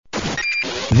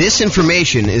This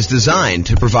information is designed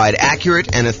to provide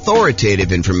accurate and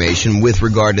authoritative information with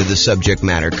regard to the subject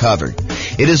matter covered.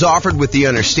 It is offered with the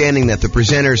understanding that the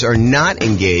presenters are not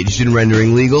engaged in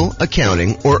rendering legal,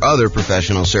 accounting, or other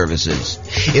professional services.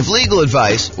 If legal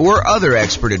advice or other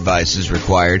expert advice is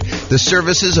required, the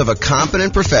services of a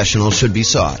competent professional should be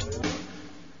sought.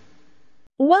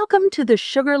 Welcome to the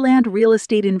Sugar Land Real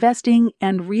Estate Investing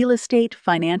and Real Estate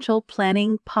Financial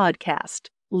Planning Podcast.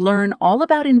 Learn all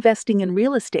about investing in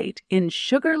real estate in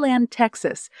Sugar Land,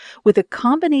 Texas, with a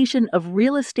combination of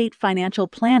real estate financial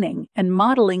planning and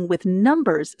modeling with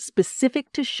numbers specific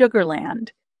to Sugar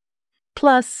Land.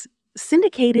 Plus,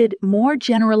 syndicated, more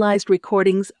generalized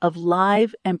recordings of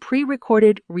live and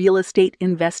pre-recorded real estate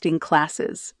investing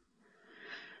classes.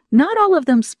 Not all of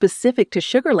them specific to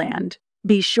Sugar Land.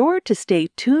 Be sure to stay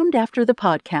tuned after the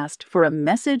podcast for a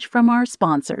message from our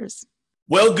sponsors.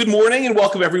 Well, good morning and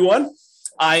welcome, everyone.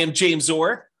 I am James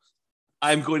Orr.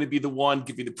 I'm going to be the one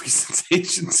giving the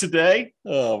presentation today.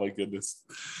 Oh, my goodness.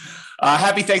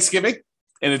 Happy Thanksgiving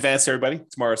in advance, everybody.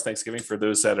 Tomorrow's Thanksgiving for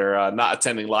those that are not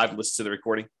attending live and listen to the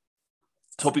recording.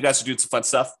 Hope you guys are doing some fun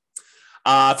stuff.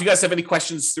 If you guys have any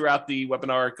questions throughout the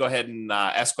webinar, go ahead and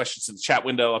ask questions in the chat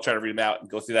window. I'll try to read them out and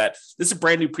go through that. This is a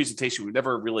brand new presentation. We've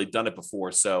never really done it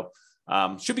before, so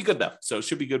should be good, though. So it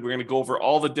should be good. We're going to go over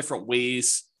all the different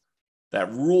ways that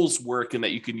rules work and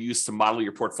that you can use to model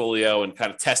your portfolio and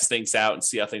kind of test things out and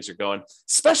see how things are going,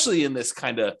 especially in this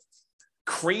kind of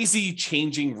crazy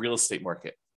changing real estate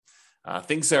market.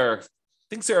 Things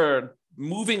are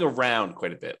moving around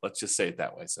quite a bit. Let's just say it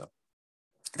that way. So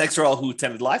thanks for all who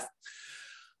attended live.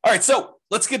 All right, so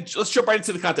let's jump right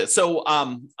into the content. So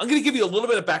I'm going to give you a little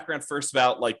bit of background first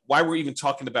about like why we're even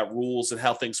talking about rules and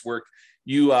how things work.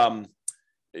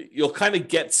 You'll kind of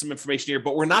get some information here,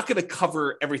 but we're not going to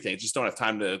cover everything. I just don't have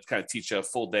time to kind of teach a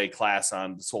full day class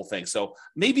on this whole thing. So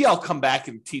maybe I'll come back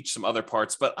and teach some other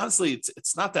parts, but honestly,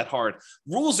 it's not that hard.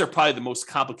 Rules are probably the most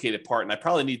complicated part, and I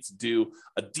probably need to do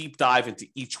a deep dive into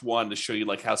each one to show you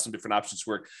like how some different options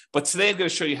work. But today I'm going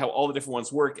to show you how all the different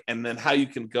ones work and then how you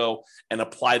can go and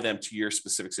apply them to your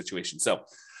specific situation. So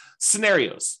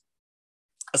scenarios.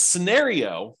 A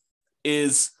scenario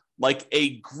is like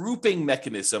a grouping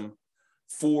mechanism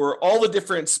for all the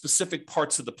different specific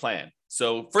parts of the plan.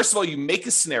 So first of all, you make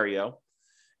a scenario.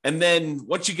 And then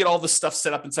once you get all the stuff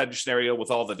set up inside your scenario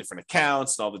with all the different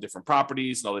accounts and all the different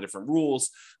properties and all the different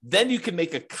rules, then you can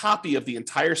make a copy of the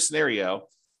entire scenario,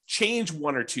 change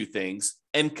one or two things,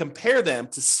 and compare them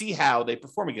to see how they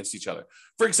perform against each other.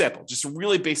 For example, just a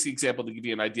really basic example to give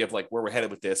you an idea of like where we're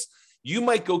headed with this. You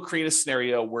might go create a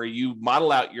scenario where you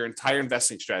model out your entire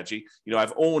investing strategy. You know, I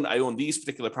own these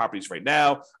particular properties right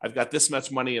now. I've got this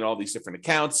much money in all these different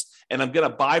accounts, and I'm going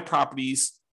to buy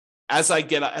properties as I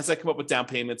come up with down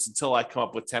payments until I come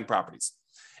up with 10 properties.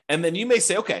 And then you may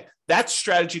say, okay, that's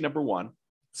strategy number one,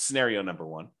 scenario number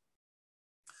one.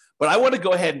 But I want to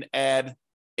go ahead and add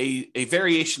a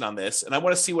variation on this, and I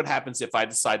want to see what happens if I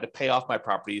decide to pay off my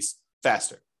properties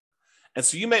faster. And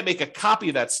so you might make a copy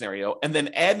of that scenario and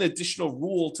then add an additional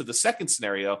rule to the second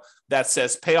scenario that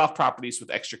says pay off properties with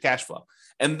extra cash flow.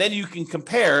 And then you can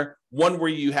compare one where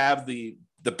you have the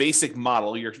basic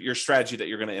model, your strategy that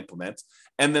you're going to implement,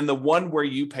 and then the one where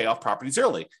you pay off properties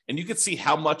early. And you can see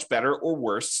how much better or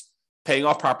worse paying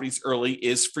off properties early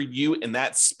is for you in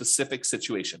that specific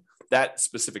situation, that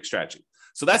specific strategy.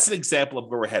 So that's an example of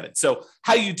where we're headed. So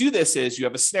how you do this is you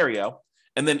have a scenario,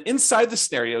 and then inside the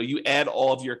scenario, you add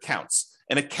all of your accounts.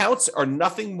 And accounts are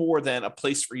nothing more than a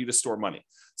place for you to store money.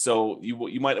 So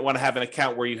you might want to have an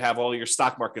account where you have all your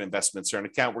stock market investments, or an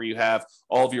account where you have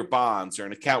all of your bonds, or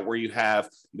an account where you have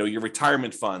your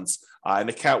retirement funds, an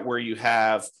account where you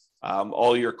have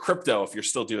all your crypto, if you're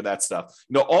still doing that stuff.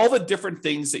 All the different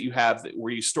things that you have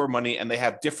where you store money, and they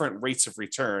have different rates of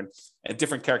return and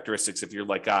different characteristics. If you're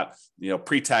like got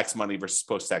pre-tax money versus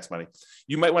post-tax money,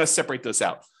 you might want to separate those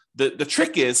out. The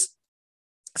trick is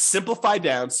simplify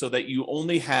down so that you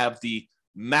only have the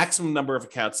maximum number of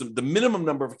accounts, the minimum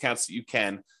number of accounts that you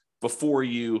can before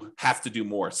you have to do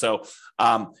more. So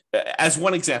as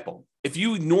one example, if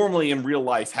you normally in real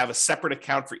life have a separate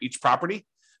account for each property,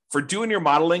 for doing your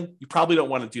modeling, you probably don't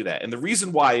want to do that. And the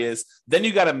reason why is then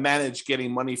you got to manage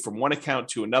getting money from one account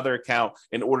to another account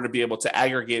in order to be able to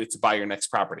aggregate it to buy your next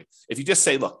property. If you just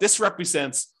say, look, this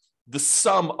represents the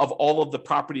sum of all of the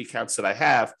property accounts that I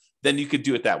have, then you could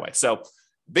do it that way. So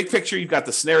big picture, you've got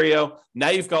the scenario. Now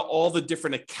you've got all the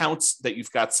different accounts that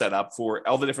you've got set up for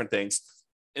all the different things.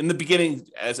 In the beginning,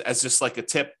 as just like a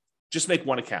tip, just make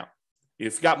one account.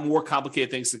 If you've got more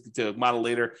complicated things to model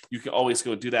later, you can always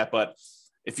go do that. But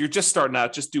If you're just starting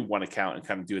out, just do one account and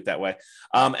kind of do it that way.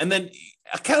 And then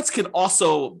accounts can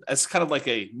also, as kind of like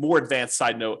a more advanced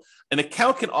side note, an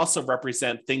account can also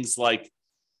represent things like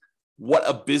what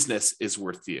a business is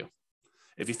worth to you.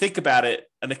 If you think about it,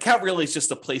 an account really is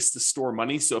just a place to store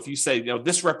money. So if you say,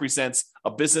 this represents a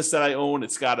business that I own,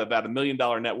 it's got about $1 million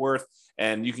net worth,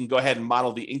 and you can go ahead and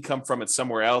model the income from it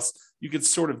somewhere else, you could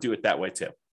sort of do it that way too.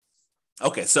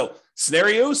 Okay, so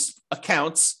scenarios,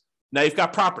 accounts, now you've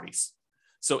got properties.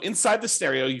 So inside the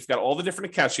scenario, you've got all the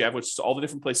different accounts you have, which is all the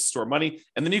different places to store money.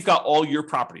 And then you've got all your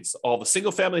properties, all the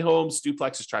single family homes,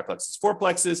 duplexes, triplexes,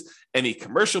 fourplexes, any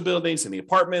commercial buildings, any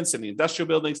apartments, any industrial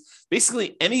buildings,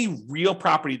 basically any real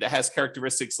property that has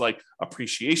characteristics like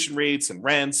appreciation rates and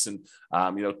rents and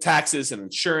taxes and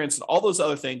insurance and all those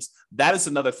other things. That is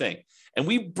another thing. And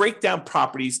we break down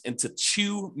properties into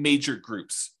two major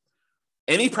groups.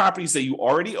 Any properties that you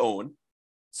already own.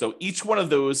 So each one of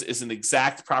those is an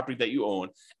exact property that you own.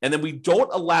 And then we don't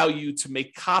allow you to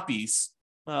make copies.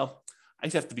 Well, I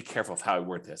have to be careful of how I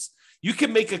word this. You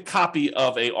can make a copy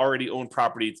of a already owned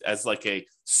property as like a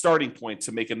starting point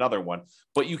to make another one,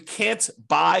 but you can't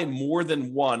buy more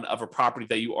than one of a property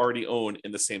that you already own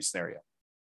in the same scenario.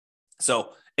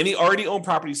 So any already owned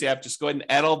properties you have, just go ahead and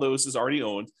add all those as already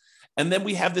owned. And then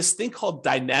we have this thing called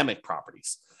dynamic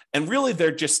properties. And really,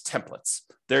 they're just templates.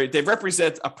 They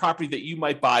represent a property that you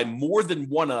might buy more than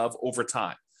one of over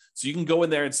time. So you can go in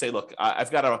there and say, look,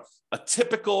 I've got a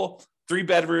typical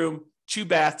 3-bedroom,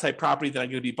 2-bath type property that I'm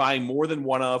going to be buying more than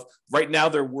one of. Right now,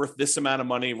 they're worth this amount of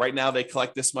money. Right now, they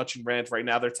collect this much in rent. Right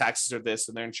now, their taxes are this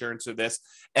and their insurance are this.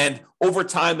 And over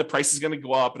time, the price is going to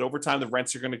go up. And over time, the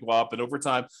rents are going to go up. And over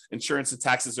time, insurance and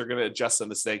taxes are going to adjust on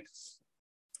this thing.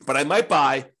 But I might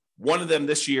buy one of them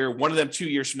this year, one of them 2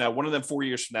 years from now, one of them 4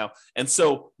 years from now. And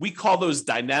so we call those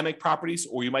dynamic properties,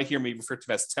 or you might hear me refer to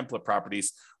them as template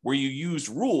properties, where you use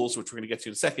rules, which we're going to get to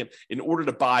in a second, in order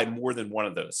to buy more than one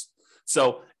of those.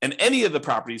 So, and any of the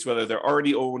properties, whether they're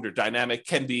already owned or dynamic,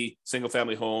 can be single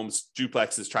family homes,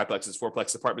 duplexes, triplexes,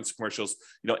 fourplexes, apartments, commercials,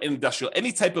 industrial,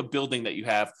 any type of building that you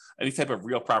have, any type of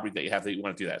real property that you have that you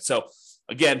want to do that. So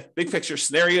again, big picture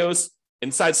scenarios,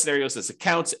 inside scenarios as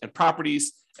accounts and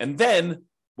properties. And then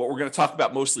what we're going to talk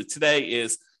about mostly today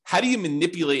is how do you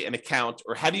manipulate an account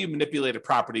or how do you manipulate a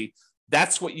property?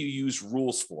 That's what you use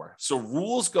rules for. So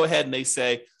rules go ahead and they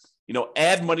say,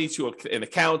 add money to an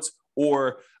account,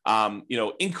 or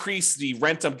increase the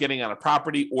rent I'm getting on a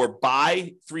property, or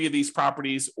buy 3 of these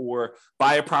properties, or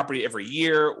buy a property every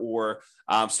year, or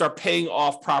start paying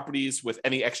off properties with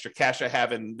any extra cash I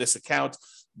have in this account.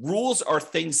 Rules are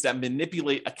things that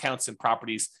manipulate accounts and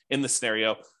properties in the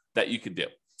scenario that you can do.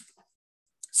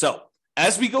 So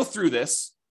as we go through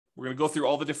this, we're going to go through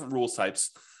all the different rules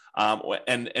types.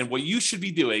 And what you should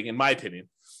be doing, in my opinion,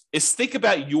 is think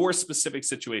about your specific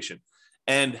situation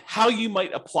and how you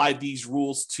might apply these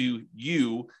rules to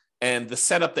you and the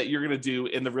setup that you're going to do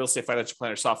in the Real Estate Financial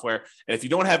Planner software. And if you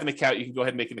don't have an account, you can go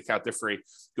ahead and make an account. They're free.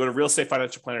 Go to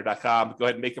realestatefinancialplanner.com, go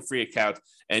ahead and make a free account.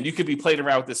 And you could be playing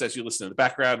around with this as you listen in the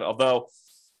background, although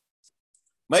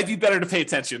might be better to pay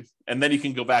attention, and then you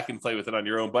can go back and play with it on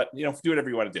your own. But, do whatever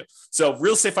you want to do. So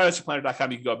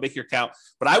realestatefinancialplanner.com, you can go make your account.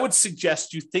 But I would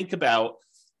suggest you think about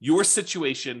your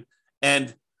situation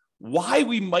and why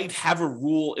we might have a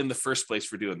rule in the first place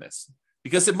for doing this.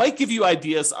 Because it might give you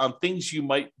ideas on things you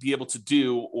might be able to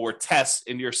do or test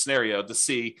in your scenario to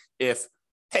see if,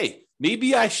 hey,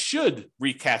 maybe I should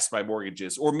recast my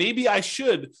mortgages, or maybe I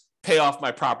should pay off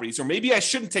my properties, or maybe I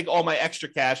shouldn't take all my extra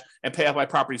cash and pay off my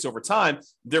properties over time.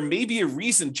 There may be a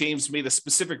reason James made a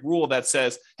specific rule that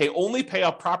says, hey, only pay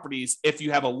off properties if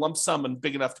you have a lump sum and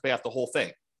big enough to pay off the whole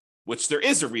thing, which there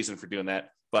is a reason for doing that,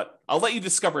 but I'll let you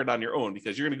discover it on your own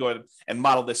because you're going to go ahead and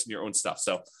model this in your own stuff.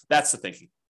 So that's the thinking.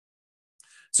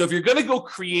 So if you're going to go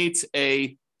create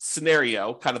a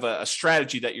scenario, kind of a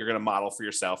strategy that you're going to model for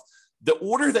yourself, the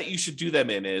order that you should do them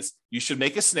in is you should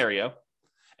make a scenario.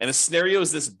 And a scenario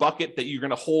is this bucket that you're going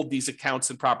to hold these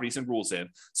accounts and properties and rules in.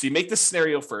 So you make the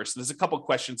scenario first. There's a couple of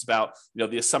questions about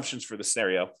the assumptions for the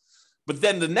scenario. But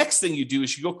then the next thing you do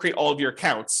is you go create all of your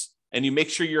accounts and you make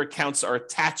sure your accounts are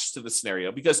attached to the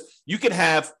scenario, because you can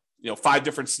have 5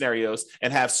 different scenarios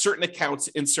and have certain accounts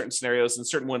in certain scenarios and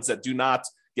certain ones that do not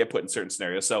get put in certain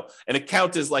scenarios. So an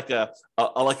account is like a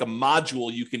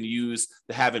module you can use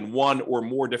to have in one or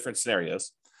more different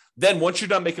scenarios. Then once you're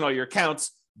done making all your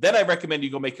accounts, then I recommend you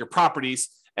go make your properties,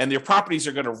 and your properties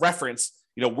are going to reference,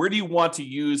 where do you want to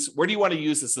use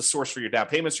as the source for your down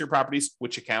payments for your properties,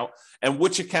 which account, and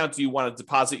which account do you want to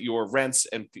deposit your rents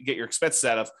and get your expenses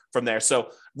out of from there. So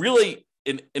really,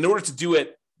 in order to do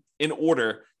it in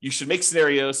order. You should make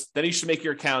scenarios, then you should make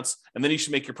your accounts, and then you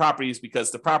should make your properties, because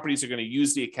the properties are going to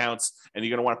use the accounts and you're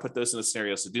going to want to put those in the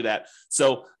scenarios to do that.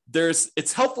 So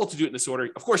it's helpful to do it in this order.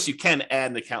 Of course, you can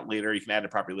add an account later. You can add a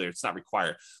property later. It's not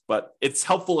required, but it's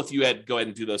helpful if you go ahead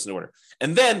and do those in order.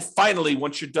 And then finally,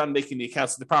 once you're done making the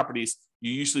accounts of the properties,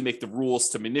 you usually make the rules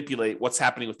to manipulate what's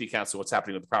happening with the accounts and what's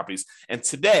happening with the properties. And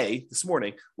today, this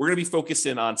morning, we're going to be focused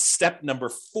in on step number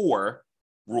 4,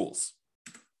 rules.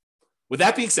 With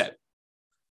that being said,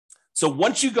 so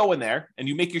once you go in there and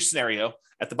you make your scenario,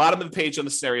 at the bottom of the page on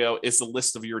the scenario is the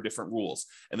list of your different rules.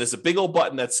 And there's a big old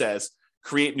button that says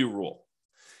create new rule.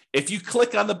 If you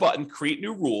click on the button, create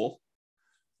new rule,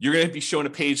 you're going to be shown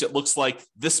a page that looks like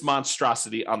this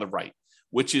monstrosity on the right,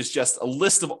 which is just a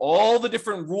list of all the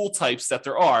different rule types that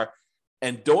there are.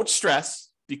 And don't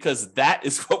stress, because that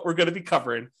is what we're going to be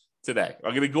covering today.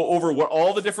 I'm going to go over what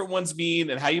all the different ones mean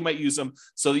and how you might use them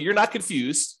so that you're not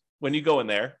confused when you go in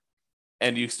there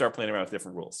and you start playing around with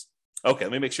different rules. Okay,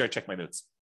 let me make sure I check my notes.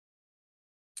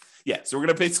 Yeah, so we're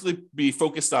going to basically be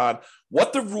focused on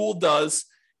what the rule does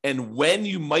and when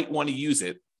you might want to use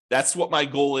it. That's what my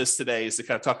goal is today, is to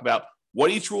kind of talk about what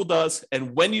each rule does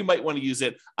and when you might want to use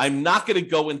it. I'm not going to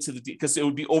go into because it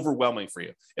would be overwhelming for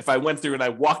you. If I went through and I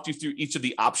walked you through each of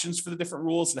the options for the different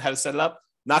rules and how to set it up,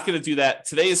 not going to do that.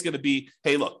 Today is going to be,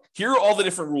 hey, look, here are all the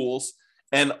different rules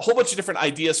and a whole bunch of different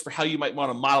ideas for how you might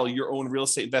want to model your own real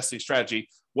estate investing strategy,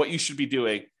 what you should be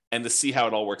doing, and to see how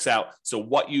it all works out. So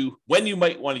when you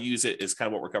might want to use it is kind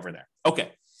of what we're covering there.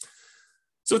 Okay.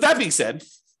 So with that being said,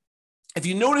 if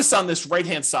you notice on this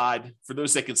right-hand side, for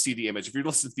those that can see the image, if you're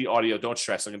listening to the audio, don't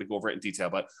stress, I'm going to go over it in detail.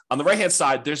 But on the right-hand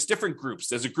side, there's different groups.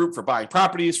 There's a group for buying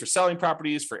properties, for selling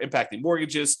properties, for impacting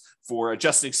mortgages, for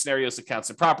adjusting scenarios, accounts,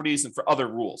 and properties, and for other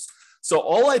rules. So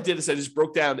all I did is I just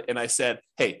broke down and I said,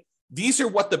 hey, these are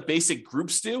what the basic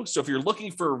groups do. So if you're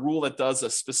looking for a rule that does a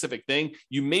specific thing,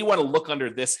 you may want to look under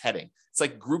this heading. It's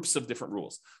like groups of different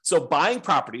rules. So buying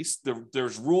properties,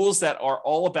 there's rules that are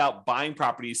all about buying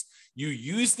properties. You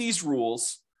use these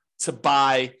rules to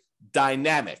buy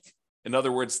dynamic, in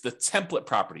other words, the template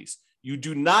properties. You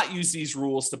do not use these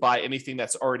rules to buy anything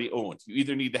that's already owned. You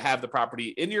either need to have the property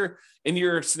in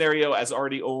your scenario as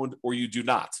already owned, or you do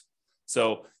not.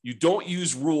 So you don't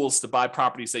use rules to buy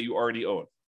properties that you already own.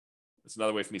 That's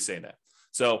another way for me saying that.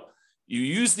 So you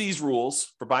use these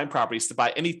rules for buying properties to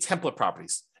buy any template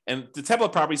properties. And the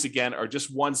template properties, again, are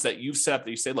just ones that you've set up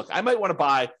that you say, look, I might want to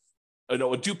buy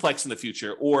a duplex in the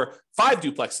future, or 5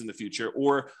 duplexes in the future,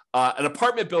 or an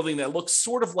apartment building that looks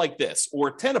sort of like this,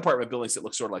 or 10 apartment buildings that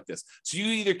look sort of like this. So you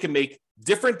either can make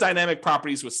different dynamic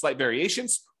properties with slight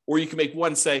variations, or you can make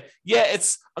one say, yeah,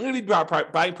 I'm going to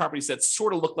be buying properties that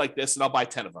sort of look like this, and I'll buy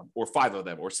 10 of them, or 5 of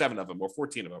them, or 7 of them, or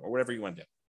 14 of them, or whatever you want to do.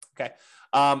 Okay.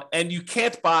 And you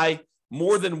can't buy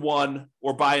more than one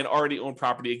or buy an already owned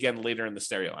property again later in the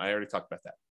scenario. I already talked about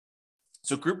that.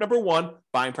 So group number 1,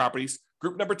 buying properties.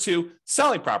 Group number 2,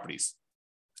 selling properties.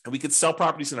 And we could sell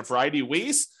properties in a variety of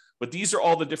ways, but these are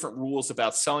all the different rules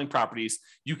about selling properties.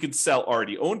 You can sell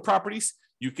already owned properties.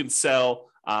 You can sell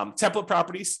template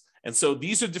properties. And so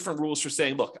these are different rules for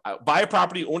saying, look, buy a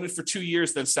property, own it for 2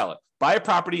 years, then sell it. Buy a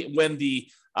property when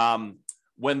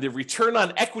the return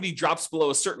on equity drops below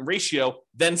a certain ratio,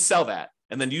 then sell that,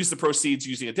 and then use the proceeds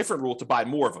using a different rule to buy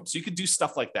more of them. So you could do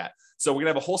stuff like that. So we're going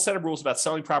to have a whole set of rules about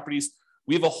selling properties.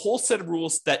 We have a whole set of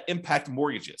rules that impact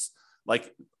mortgages,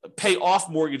 like pay off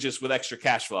mortgages with extra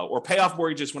cash flow, or pay off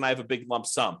mortgages when I have a big lump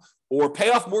sum, or pay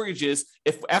off mortgages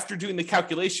if after doing the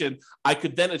calculation, I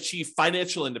could then achieve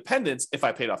financial independence if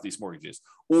I paid off these mortgages,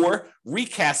 or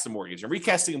recast a mortgage. And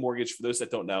recasting a mortgage, for those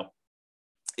that don't know,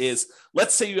 is,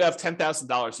 let's say you have $10,000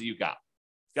 that you got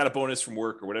a bonus from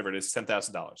work or whatever it is,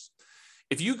 $10,000.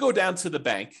 If you go down to the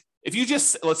bank,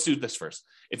 let's do this first.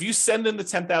 If you send in the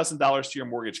 $10,000 to your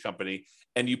mortgage company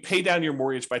and you pay down your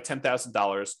mortgage by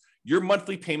 $10,000, your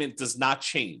monthly payment does not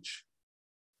change.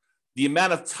 The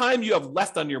amount of time you have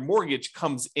left on your mortgage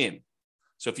comes in.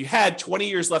 So if you had 20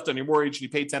 years left on your mortgage and you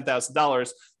paid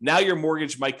 $10,000, now your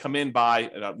mortgage might come in by,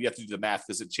 you have to do the math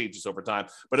because it changes over time,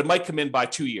 but it might come in by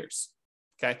 2 years.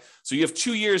 Okay. So you have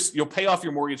 2 years, you'll pay off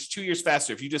your mortgage 2 years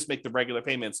faster if you just make the regular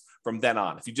payments from then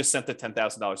on, if you just sent the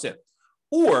 $10,000 in.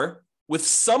 Or with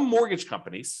some mortgage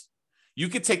companies, you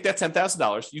could take that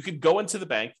 $10,000, you could go into the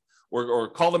bank or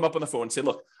call them up on the phone and say,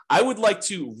 look, I would like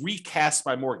to recast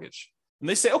my mortgage. And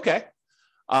they say, okay,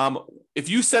 if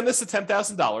you send us the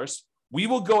 $10,000, we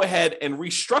will go ahead and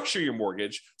restructure your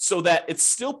mortgage so that it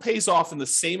still pays off in the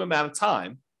same amount of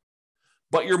time,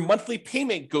 but your monthly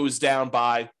payment goes down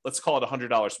by, let's call it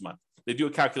 $100 a month. They do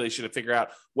a calculation to figure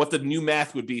out what the new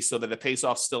math would be so that it pays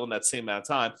off still in that same amount of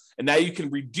time. And now you can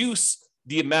reduce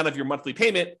the amount of your monthly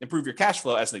payment, improve your cash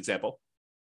flow, as an example,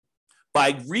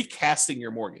 by recasting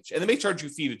your mortgage. And they may charge you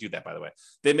a fee to do that, by the way.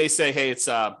 They may say, hey, it's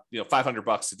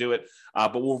 $500 to do it,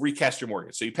 but we'll recast your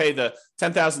mortgage. So you pay the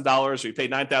 $10,000 or you pay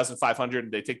 $9,500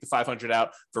 and they take the $500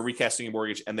 out for recasting your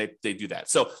mortgage, and they do that.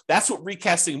 So that's what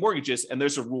recasting mortgage is, and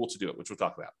there's a rule to do it, which we'll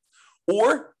talk about.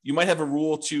 Or you might have a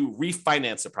rule to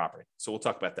refinance a property. So we'll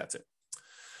talk about that too.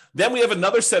 Then we have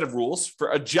another set of rules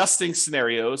for adjusting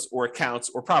scenarios or accounts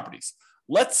or properties.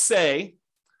 Let's say,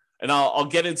 and I'll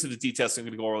get into the details, so I'm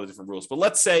going to go over all the different rules, but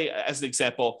let's say, as an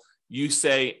example, you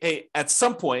say, hey, at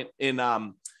some point in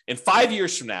 5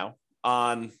 years from now,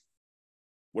 on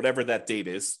whatever that date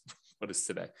is, what is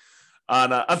today?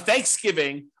 On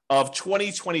Thanksgiving of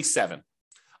 2027,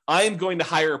 I am going to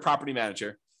hire a property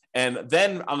manager, and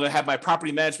then I'm going to have my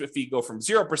property management fee go from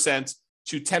 0%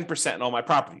 to 10% in all my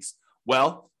properties.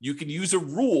 Well, you can use a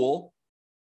rule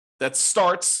that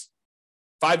starts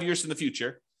 5 years in the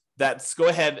future that's go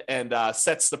ahead and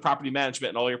sets the property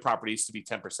management in all your properties to be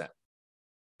 10%.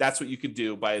 That's what you can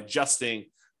do by adjusting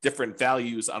different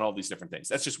values on all these different things.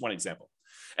 That's just one example.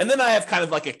 And then I have kind of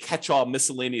like a catch-all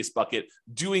miscellaneous bucket,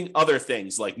 doing other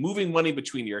things like moving money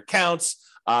between your accounts,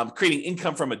 creating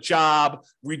income from a job,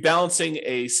 rebalancing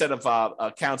a set of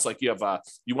accounts, like you want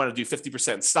to do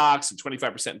 50% stocks and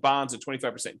 25% bonds and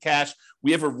 25% cash.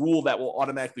 We have a rule that will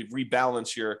automatically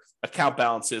rebalance your account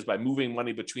balances by moving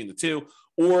money between the two.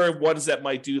 Or what does that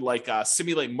might do, like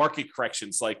simulate market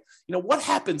corrections. Like, what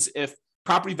happens if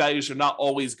property values are not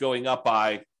always going up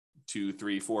by 2,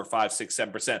 3, 4, 5, 6,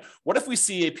 7%? What if we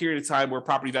see a period of time where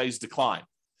property values decline?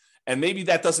 And maybe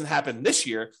that doesn't happen this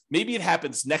year. Maybe it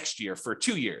happens next year for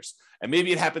 2 years. And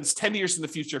maybe it happens 10 years in the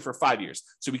future for 5 years.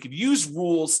 So we could use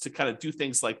rules to kind of do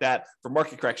things like that for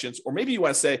market corrections. Or maybe you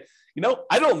want to say,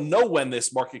 I don't know when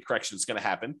this market correction is going to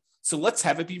happen, so let's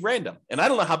have it be random. And I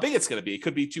don't know how big it's going to be. It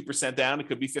could be 2% down. It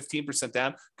could be 15%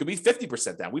 down. It could be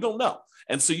 50% down. We don't know.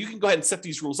 And so you can go ahead and set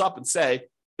these rules up and say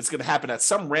it's going to happen at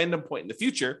some random point in the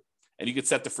future. And you could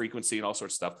set the frequency and all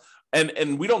sorts of stuff.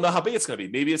 And we don't know how big it's going to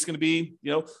be. Maybe it's going to be,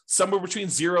 somewhere between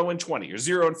 0 and 20 or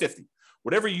 0 and 50,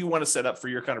 whatever you want to set up for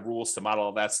your kind of rules to model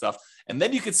all that stuff. And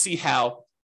then you can see how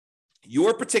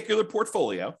your particular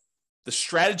portfolio, the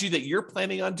strategy that you're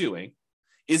planning on doing,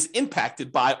 is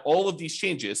impacted by all of these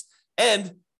changes.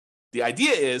 And the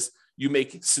idea is you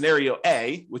make scenario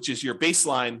A, which is your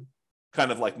baseline kind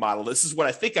of like model. This is what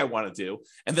I think I want to do.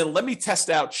 And then let me test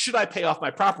out, should I pay off my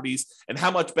properties and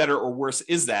how much better or worse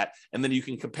is that? And then you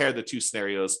can compare the two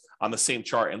scenarios on the same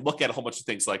chart and look at a whole bunch of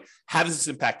things like, how does this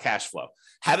impact cash flow?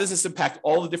 How does this impact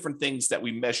all the different things that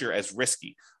we measure as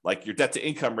risky, like your debt to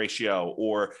income ratio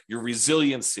or your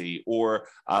resiliency or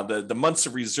the months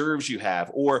of reserves you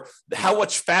have, or how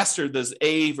much faster does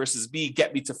A versus B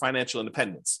get me to financial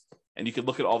independence? And you can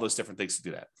look at all those different things to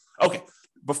do that. Okay.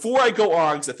 Before I go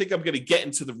on, because I think I'm going to get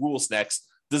into the rules next,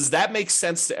 does that make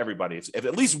sense to everybody? If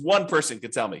at least one person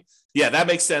can tell me, yeah, that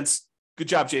makes sense. Good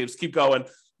job, James. Keep going.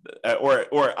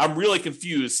 Or I'm really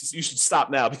confused. You should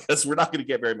stop now because we're not going to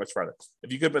get very much further.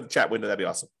 If you could put the chat window, that'd be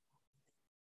awesome.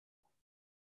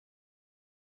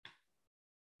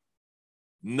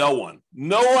 No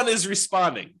one is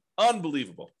responding.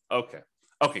 Unbelievable. Okay,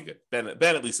 good. Ben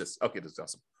at least is. Okay, that's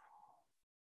awesome.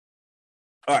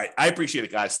 All right. I appreciate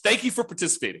it, guys. Thank you for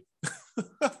participating.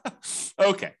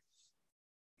 Okay.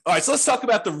 All right. So let's talk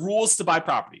about the rules to buy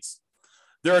properties.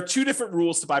 There are two different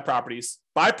rules to buy properties.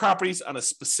 Buy properties on a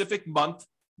specific month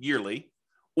yearly,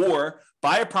 or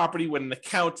buy a property when an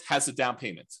account has a down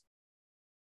payment.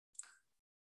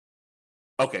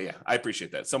 Okay. Yeah. I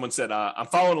appreciate that. Someone said, I'm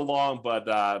following along,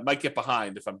 but might get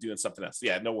behind if I'm doing something else.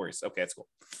 Yeah, no worries. Okay. That's cool.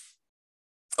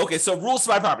 Okay, so rules to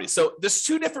buy properties. So there's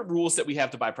two different rules that we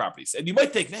have to buy properties. And you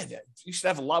might think, man, you should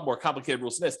have a lot more complicated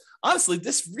rules than this. Honestly,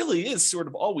 this really is sort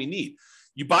of all we need.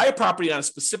 You buy a property on a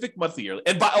specific monthly year.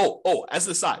 And as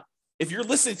an aside, if you're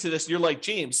listening to this and you're like,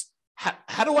 James,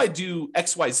 how do I do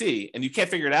XYZ? And you can't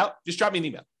figure it out, just drop me an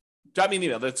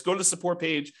email. Let's go to the support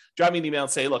page, drop me an email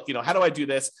and say, look, how do I do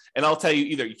this? And I'll tell you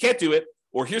either you can't do it,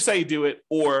 or here's how you do it,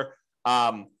 or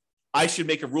I should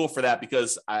make a rule for that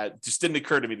because it just didn't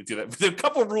occur to me to do that. But a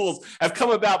couple of rules have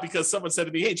come about because someone said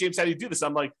to me, hey, James, how do you do this?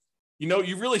 I'm like,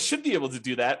 you really should be able to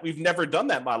do that. We've never done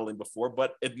that modeling before,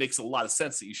 but it makes a lot of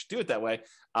sense that you should do it that way.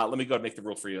 Let me go and make the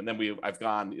rule for you. And then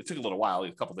it took a little while,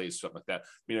 a couple of days, something like that.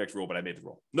 We didn't make the rule, but I made the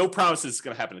rule. No promises it's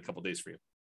going to happen in a couple of days for you.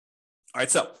 All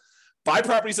right, so buy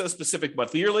properties on a specific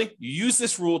month yearly. You use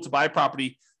this rule to buy a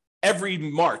property every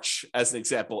March, as an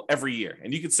example, every year.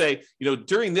 And you could say,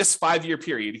 during this 5-year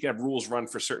period, you can have rules run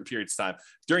for certain periods of time.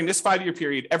 During this 5-year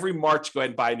period, every March, go ahead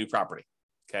and buy a new property.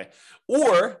 Okay.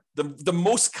 Or the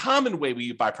most common way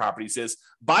we buy properties is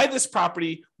buy this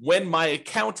property when my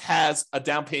account has a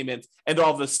down payment and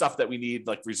all the stuff that we need,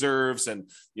 like reserves and,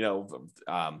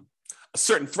 a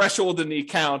certain threshold in the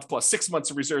account, plus 6 months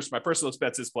of reserves for my personal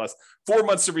expenses, plus 4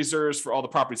 months of reserves for all the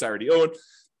properties I already own,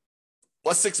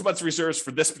 plus 6 months of reserves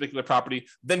for this particular property.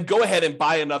 Then go ahead and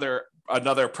buy another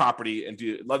property and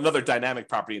do another dynamic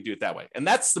property and do it that way. And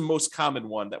that's the most common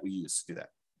one that we use to do that.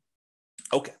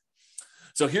 Okay.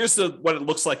 So here's what it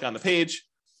looks like on the page.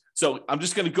 So I'm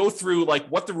just going to go through like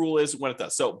what the rule is when it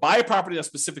does. So buy a property in a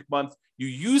specific month. You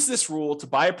use this rule to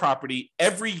buy a property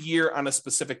every year on a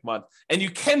specific month. And you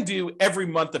can do every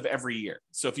month of every year.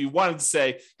 So if you wanted to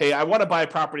say, hey, I want to buy a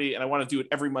property and I want to do it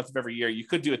every month of every year, you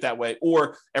could do it that way,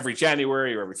 or every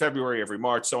January or every February, every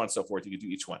March, so on and so forth. You could do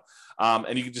each one.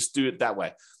 And you can just do it that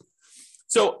way.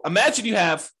 So imagine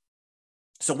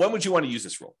so when would you want to use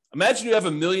this rule? Imagine you have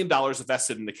 $1 million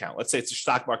invested in an account. Let's say it's a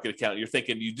stock market account. You're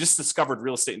thinking you just discovered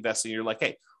real estate investing. You're like,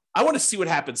 hey, I want to see what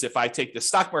happens if I take the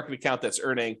stock market account that's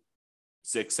earning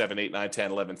 6, 7, 8, 9,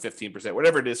 10, 11, 15%,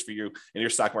 whatever it is for you in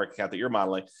your stock market account that you're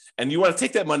modeling. And you want to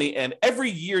take that money and every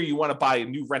year you want to buy a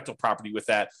new rental property with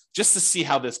that just to see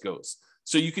how this goes.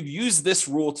 So you could use this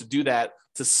rule to do that,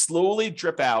 to slowly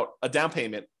drip out a down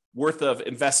payment worth of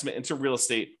investment into real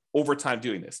estate over time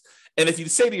doing this. And if you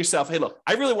say to yourself, hey, look,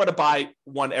 I really want to buy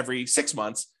one every 6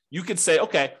 months, you could say,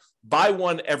 okay, buy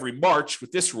one every March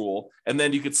with this rule. And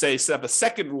then you could set up a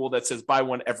second rule that says buy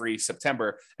one every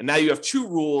September. And now you have 2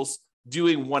 rules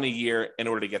doing one a year in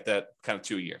order to get that kind of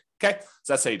 2 a year. Okay.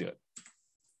 So that's how you do it.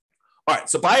 All right.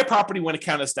 So buy a property when it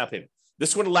counts as down payment.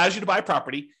 This one allows you to buy a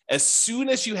property as soon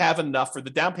as you have enough for the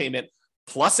down payment,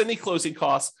 plus any closing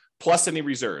costs, plus any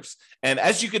reserves. And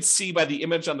as you can see by the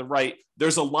image on the right,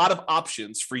 there's a lot of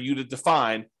options for you to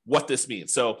define what this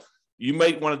means. So you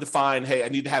might want to define, hey, I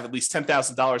need to have at least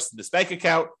 $10,000 in this bank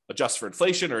account, adjust for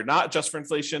inflation or not adjust for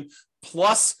inflation,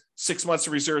 plus 6 months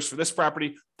of reserves for this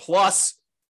property, plus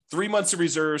 3 months of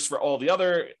reserves for all the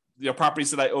other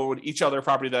properties that I own, each other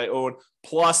property that I own,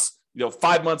 plus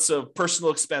 5 months of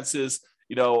personal expenses,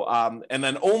 and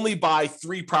then only buy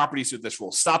 3 properties with this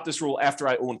rule. Stop this rule after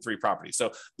I own 3 properties.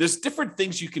 So there's different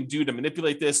things you can do to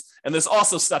manipulate this. And there's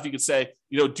also stuff you could say,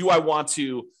 do I want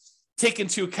to take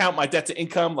into account my debt to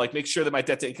income, like make sure that my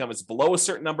debt to income is below a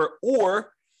certain number?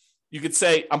 Or you could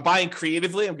say, I'm buying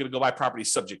creatively. I'm going to go buy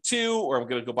properties subject to, or I'm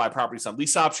going to go buy properties on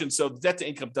lease options. So the debt to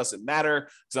income doesn't matter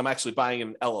because I'm actually buying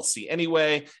an LLC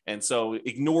anyway. And so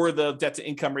ignore the debt to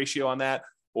income ratio on that,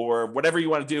 or whatever you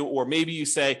want to do. Or maybe you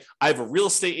say, I have a real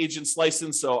estate agent's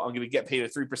license, so I'm going to get paid a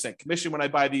 3% commission when I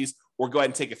buy these, or go ahead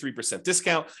and take a 3%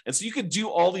 discount. And so you could do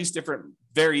all these different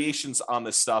variations on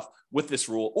this stuff with this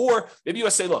rule. Or maybe you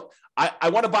say, look, I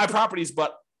want to buy properties,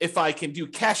 but if I can do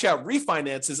cash out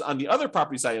refinances on the other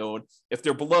properties I own, if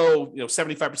they're below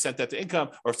 75% debt to income,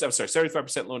 or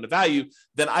 75% loan to value,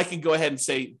 then I can go ahead and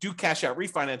say, do cash out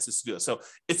refinances to do it. So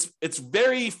it's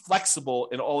very flexible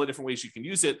in all the different ways you can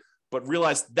use it, but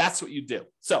realize that's what you do.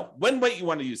 So when might you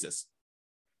want to use this?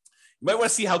 You might want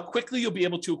to see how quickly you'll be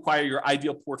able to acquire your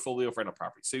ideal portfolio for rental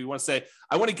property. So you want to say,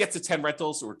 I want to get to 10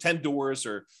 rentals or 10 doors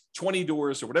or 20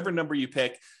 doors or whatever number you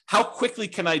pick. How quickly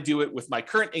can I do it with my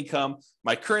current income,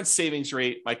 my current savings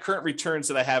rate, my current returns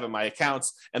that I have in my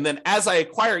accounts? And then as I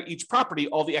acquire each property,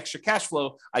 all the extra cash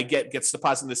flow I get gets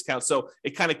deposited in this account. So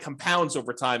it kind of compounds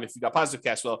over time if you got positive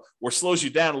cash flow, or slows you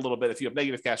down a little bit if you have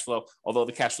negative cash flow, although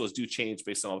the cash flows do change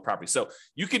based on all the properties. So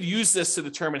you could use this to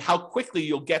determine how quickly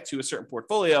you'll get to a certain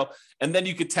portfolio. And then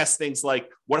you could test things like,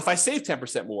 what if I save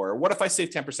 10% more? Or what if I save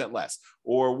 10% less?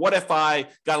 Or what if I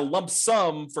got a lump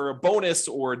sum for a bonus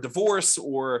or a divorce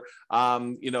or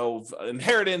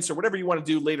inheritance or whatever you want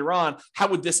to do later on? How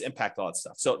would this impact all that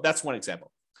stuff? So that's one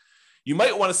example. You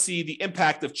might want to see the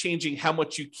impact of changing how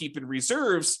much you keep in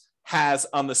reserves has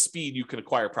on the speed you can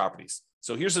acquire properties.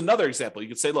 So here's another example. You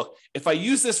could say, look, if I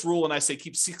use this rule and I say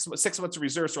keep six months of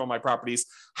reserves for all my properties,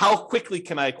 how quickly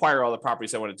can I acquire all the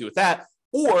properties I want to do with that?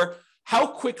 Or how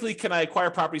quickly can I acquire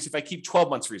properties if I keep 12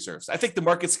 months reserves? I think the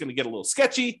market's going to get a little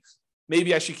sketchy.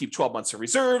 Maybe I should keep 12 months of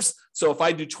reserves. So if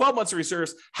I do 12 months of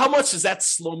reserves, how much does that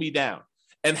slow me down?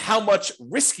 And how much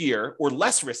riskier or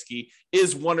less risky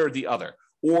is one or the other?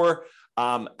 Or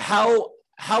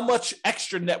how much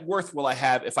extra net worth will I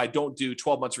have if I don't do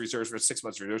 12 months reserves versus 6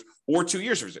 months reserves or 2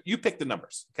 years reserves? You pick the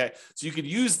numbers, okay? So you could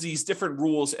use these different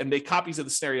rules and make copies of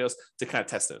the scenarios to kind of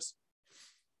test those.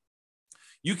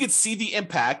 You could see the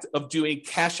impact of doing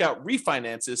cash out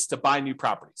refinances to buy new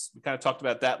properties. We kind of talked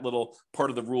about that little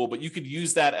part of the rule, but you could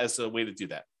use that as a way to do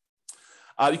that.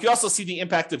 You can also see the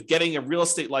impact of getting a real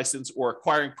estate license or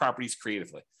acquiring properties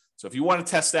creatively. So if you want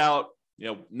to test out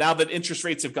Now that interest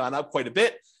rates have gone up quite a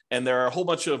bit and there are a whole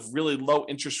bunch of really low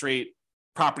interest rate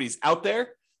properties out there,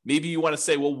 maybe you want to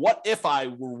say, well, what if I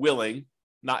were willing,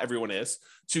 not everyone is,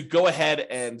 to go ahead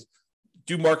and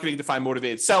do marketing to find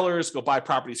motivated sellers, go buy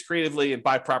properties creatively and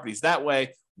buy properties that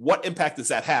way? What impact does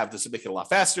that have? Does it make it a lot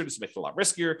faster? Does it make it a lot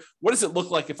riskier? What does it look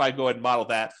like if I go ahead and model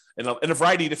that in a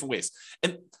variety of different ways?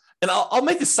 And I'll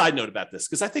make a side note about this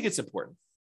because I think it's important.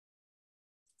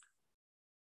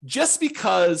 Just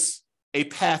because a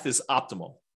path is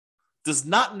optimal does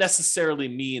not necessarily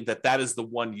mean that that is the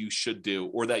one you should do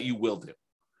or that you will do.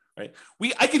 Right?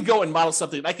 I could go and model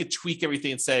something and I could tweak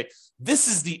everything and say, this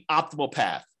is the optimal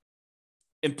path,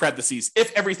 in parentheses,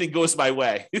 if everything goes my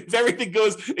way, if everything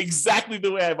goes exactly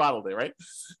the way I modeled it, right?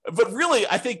 But really,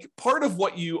 I think part of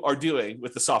what you are doing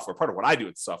with the software, part of what I do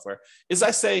with the software, is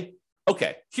I say,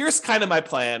 okay, here's kind of my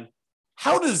plan.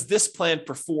 How does this plan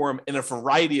perform in a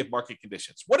variety of market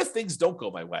conditions? What if things don't go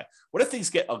my way? What if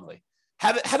things get ugly?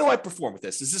 How do I perform with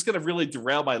this? Is this going to really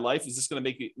derail my life? Is this going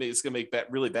to make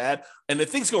that really bad? And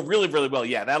if things go really, really well,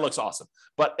 yeah, that looks awesome.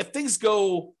 But if things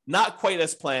go not quite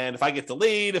as planned, if I get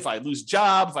delayed, if I lose a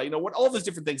job, if I, what all those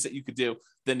different things that you could do,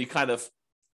 then you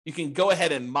can go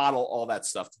ahead and model all that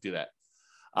stuff to do that.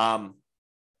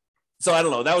 So I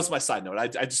don't know. That was my side note. I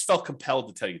just felt compelled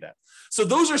to tell you that. So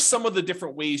those are some of the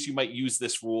different ways you might use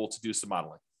this rule to do some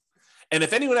modeling. And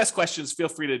if anyone has questions, feel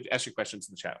free to ask your questions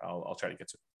in the chat. I'll try to get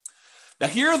to it. Now,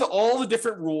 here are all the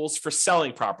different rules for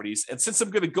selling properties. And since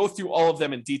I'm going to go through all of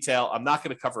them in detail, I'm not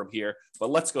going to cover them here, but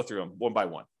let's go through them one by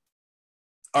one.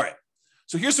 All right.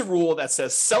 So here's a rule that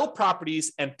says sell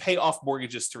properties and pay off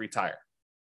mortgages to retire.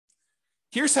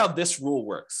 Here's how this rule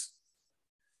works.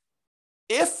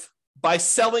 If by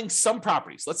selling some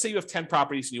properties, let's say you have 10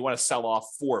 properties and you want to sell off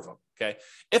 4 of them, okay?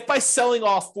 If by selling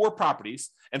off 4 properties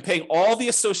and paying all the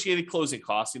associated closing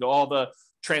costs, all the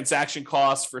transaction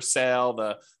costs for sale,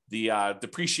 the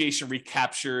depreciation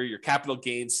recapture, your capital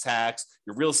gains tax,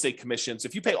 your real estate commissions.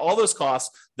 If you pay all those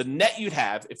costs, the net you'd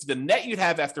have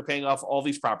after paying off all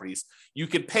these properties, you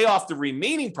could pay off the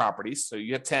remaining properties. So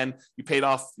you have 10, you paid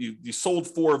off, you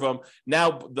sold 4 of them.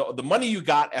 Now the money you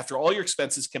got after all your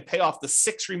expenses can pay off the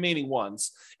 6 remaining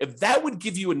ones. If that would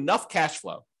give you enough cash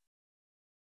flow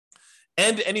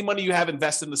and any money you have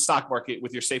invested in the stock market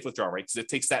with your safe withdrawal rate, because it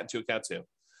takes that into account too,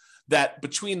 that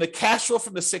between the cash flow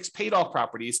from the 6 paid off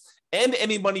properties and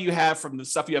any money you have from the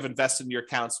stuff you have invested in your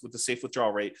accounts with the safe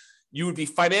withdrawal rate, you would be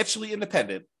financially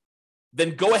independent.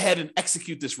 Then go ahead and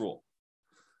execute this rule.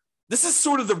 This is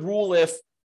sort of the rule if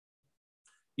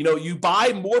you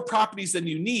buy more properties than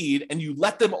you need and you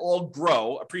let them all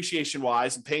grow appreciation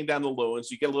wise and paying down the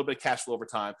loans, you get a little bit of cash flow over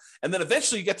time. And then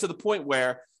eventually you get to the point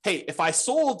where, hey, if I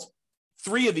sold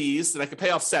 3 of these, then I could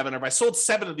pay off 7. Or if I sold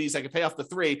 7 of these, I could pay off the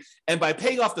 3. And by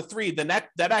paying off the 3, then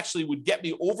that actually would get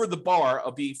me over the bar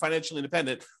of being financially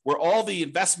independent, where all the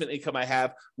investment income I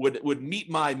have would meet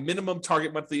my minimum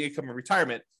target monthly income in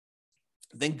retirement.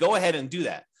 Then go ahead and do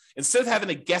that. Instead of having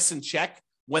to guess and check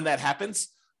when that happens,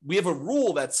 we have a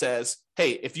rule that says,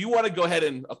 hey, if you want to go ahead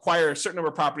and acquire a certain number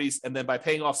of properties, and then by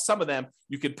paying off some of them,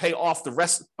 you can pay off the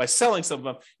rest. By selling some of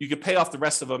them, you can pay off the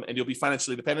rest of them and you'll be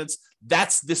financially independent.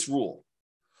 That's this rule.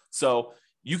 So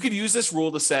you could use this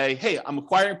rule to say, hey, I'm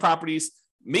acquiring properties.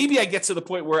 Maybe I get to the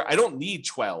point where I don't need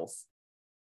 12,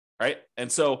 right?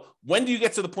 And so when do you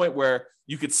get to the point where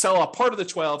you could sell a part of the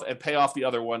 12 and pay off the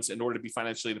other ones in order to be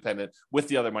financially independent with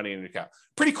the other money in your account?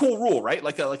 Pretty cool rule, right?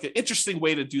 Like an interesting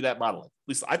way to do that modeling. At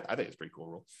least I think it's a pretty cool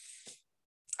rule.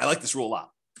 I like this rule a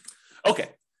lot. Okay,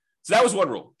 so that was one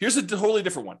rule. Here's a totally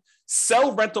different one.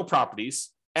 Sell rental properties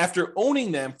after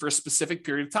owning them for a specific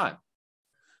period of time.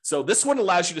 So this one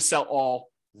allows you to sell all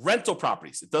rental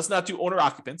properties. It does not do owner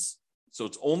occupants. So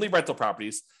it's only rental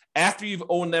properties after you've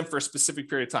owned them for a specific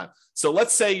period of time. So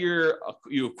let's say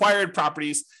you acquired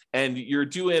properties and you're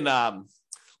doing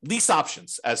lease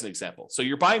options as an example. So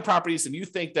you're buying properties and you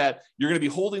think that you're going to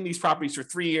be holding these properties for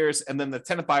 3 years and then the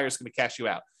tenant buyer is going to cash you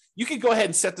out. You can go ahead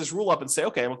and set this rule up and say,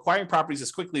 okay, I'm acquiring properties as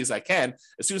quickly as I can.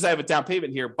 As soon as I have a down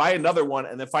payment here, buy another one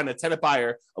and then find a tenant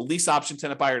buyer, a lease option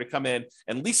tenant buyer to come in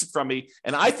and lease it from me.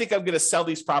 And I think I'm going to sell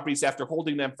these properties after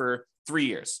holding them for 3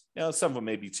 years. Some of them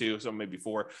may be 2, some may be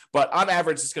 4, but on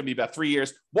average, it's going to be about 3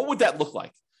 years. What would that look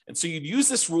like? And so you'd use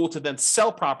this rule to then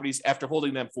sell properties after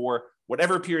holding them for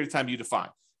whatever period of time you define,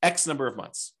 X number of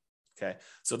months. Okay.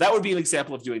 So that would be an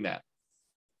example of doing that.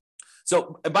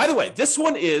 So, and by the way, this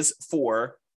one is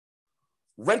for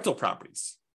rental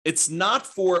properties. It's not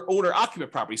for owner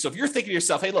occupant properties. So if you're thinking to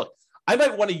yourself, hey, look, I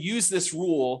might want to use this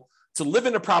rule to live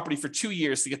in a property for 2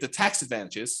 years to get the tax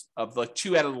advantages of like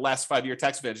 2 out of the last 5-year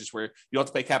tax advantages where you don't have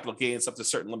to pay capital gains up to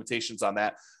certain limitations on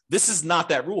that. This is not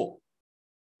that rule.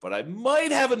 but I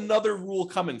might have another rule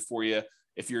coming for you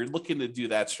if you're looking to do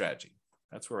that strategy.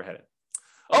 That's where we're headed.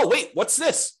 Oh, wait, what's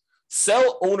this?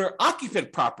 Sell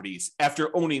owner-occupant properties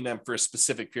after owning them for a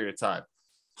specific period of time.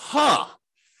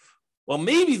 Well,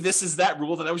 maybe this is that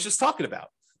rule that I was just talking about.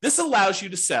 This allows you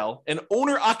to sell an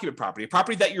owner-occupant property, a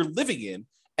property that you're living in,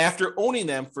 after owning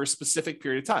them for a specific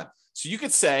period of time. So you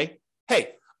could say,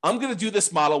 hey, I'm going to do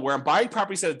this model where I'm buying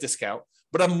properties at a discount,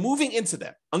 but I'm moving into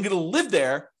them. I'm going to live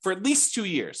there for at least 2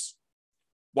 years.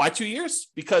 Why 2 years?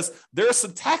 Because there are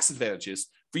some tax advantages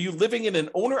for you living in an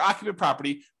owner-occupant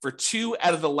property for 2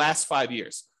 out of the last 5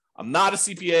 years. I'm not a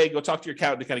CPA. Go talk to your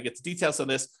accountant to kind of get the details on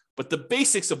this. But the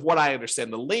basics of what I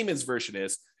understand, the layman's version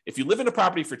is, if you live in a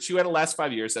property for 2 out of the last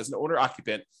 5 years as an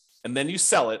owner-occupant, and then you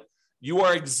sell it, you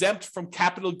are exempt from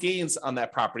capital gains on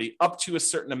that property up to a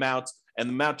certain amount, and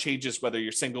the amount changes whether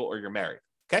you're single or you're married.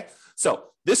 Okay, so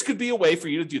this could be a way for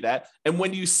you to do that. And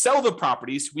when you sell the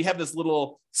properties, we have this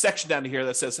little section down here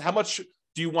that says, how much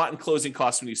do you want in closing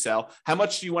costs when you sell? How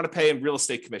much do you want to pay in real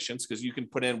estate commissions? Because you can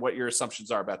put in what your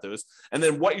assumptions are about those. And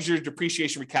then what is your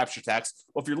depreciation recapture tax?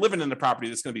 Well, if you're living in the property,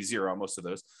 that's going to be zero on most of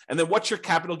those. And then what's your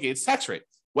capital gains tax rate?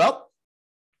 Well,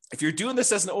 if you're doing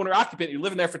this as an owner occupant, you're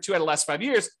living there for 2 out of the last 5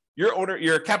 years,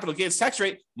 your capital gains tax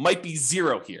rate might be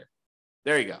zero here.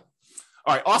 There you go.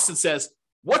 All right, Austin says,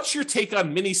 what's your take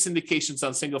on mini syndications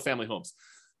on single family homes?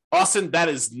 Austin, that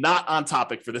is not on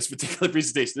topic for this particular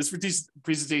presentation. This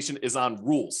presentation is on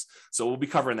rules. So we'll be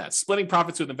covering that. Splitting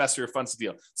profits with investor or funds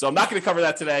deal. So I'm not going to cover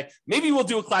that today. Maybe we'll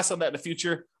do a class on that in the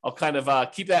future. I'll kind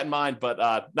of keep that in mind,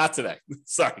 but not today.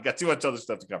 Sorry, got too much other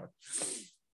stuff to cover.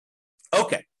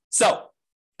 Okay, so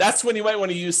that's when you might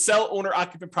want to use sell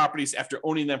owner-occupant properties after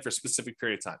owning them for a specific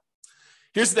period of time.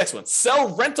 Here's the next one.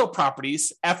 Sell rental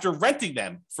properties after renting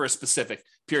them for a specific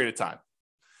period of time.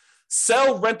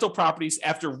 Sell rental properties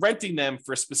after renting them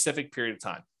for a specific period of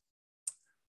time.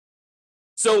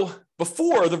 So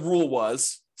before, the rule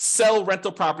was sell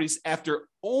rental properties after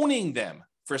owning them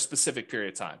for a specific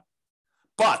period of time.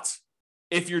 But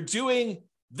if you're doing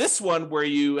this one where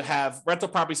you have rental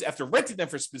properties after renting them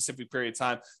for a specific period of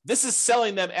time, this is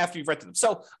selling them after you've rented them.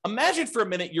 So imagine for a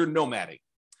minute you're nomading,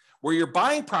 where you're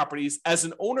buying properties as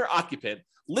an owner-occupant,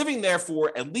 living there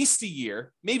for at least a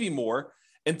year, maybe more,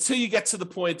 until you get to the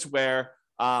point where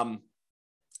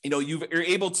you're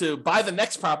able to buy the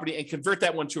next property and convert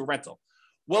that one to a rental.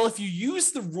 Well, if you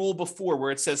use the rule before where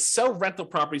it says sell rental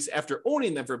properties after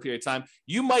owning them for a period of time,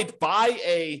 you might buy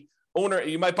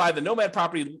the nomad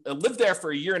property, live there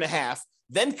for a year and a half,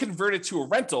 then convert it to a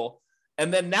rental.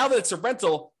 And then now that it's a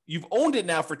rental, you've owned it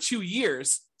now for 2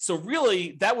 years. So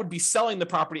really, that would be selling the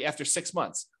property after 6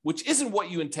 months, which isn't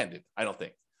what you intended, I don't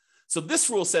think. So this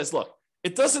rule says, look,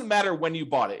 it doesn't matter when you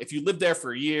bought it. If you lived there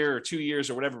for a year or 2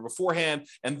 years or whatever beforehand,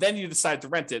 and then you decide to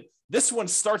rent it, this one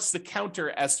starts the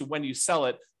counter as to when you sell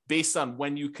it based on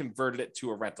when you converted it to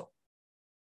a rental.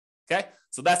 Okay,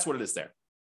 so that's what it is there.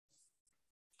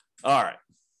 All right.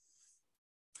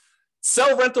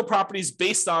 Sell rental properties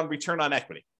based on return on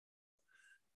equity.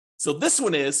 So this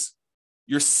one is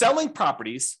you're selling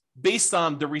properties based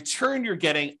on the return you're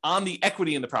getting on the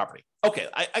equity in the property. Okay,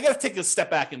 I got to take a step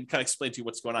back and kind of explain to you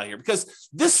what's going on here, because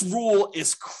this rule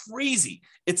is crazy.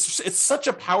 It's such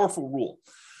a powerful rule.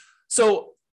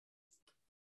 So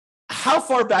how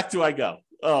far back do I go?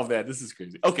 Oh man, this is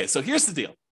crazy. Okay, so here's the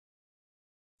deal.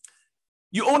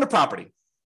 You own a property,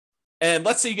 and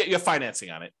let's say you have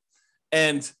financing on it,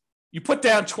 and you put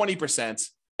down 20%,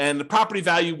 and the property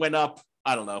value went up,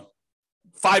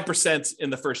 5% in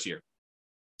the first year.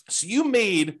 So you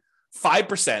made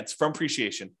 5% from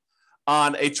appreciation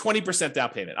on a 20% down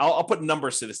payment. I'll put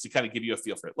numbers to this to kind of give you a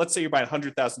feel for it. Let's say you're buying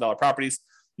 $100,000 properties.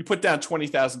 You put down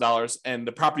 $20,000 and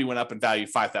the property went up in value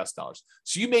 $5,000.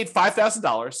 So you made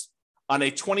 $5,000 on a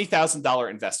 $20,000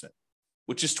 investment,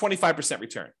 which is 25%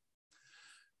 return.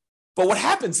 But what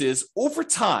happens is over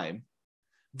time,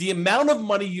 the amount of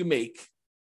money you make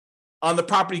on the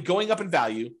property going up in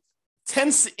value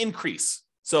tends to increase.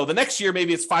 So the next year,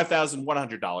 maybe it's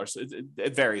 $5,100.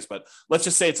 It varies, but let's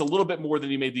just say it's a little bit more than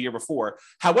you made the year before.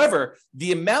 However,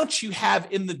 the amount you have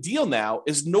in the deal now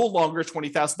is no longer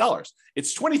 $20,000.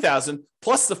 It's $20,000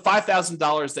 plus the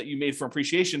 $5,000 that you made from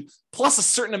appreciation, plus a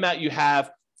certain amount you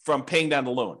have from paying down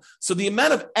the loan. So the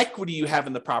amount of equity you have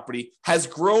in the property has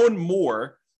grown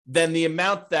more than the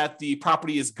amount that the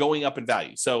property is going up in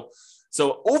value. So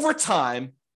over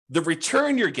time, the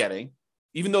return you're getting,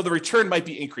 even though the return might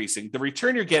be increasing, the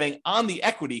return you're getting on the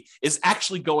equity is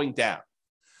actually going down.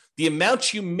 The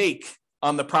amount you make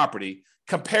on the property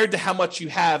compared to how much you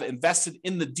have invested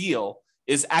in the deal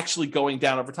is actually going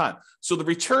down over time. So the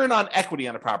return on equity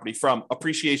on a property from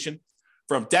appreciation,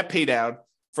 from debt pay down,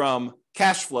 from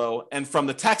cash flow and from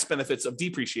the tax benefits of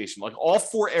depreciation. Like all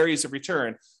four areas of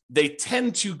return, they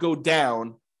tend to go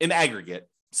down in aggregate.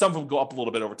 Some of them go up a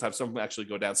little bit over time. Some of them actually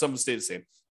go down. Some of them stay the same.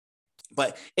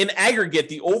 But in aggregate,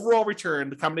 the overall return,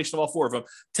 the combination of all four of them,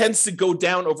 tends to go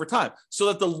down over time. So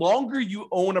that the longer you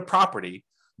own a property,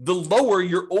 the lower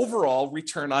your overall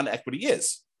return on equity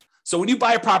is. So when you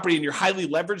buy a property and you're highly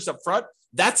leveraged up front,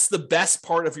 that's the best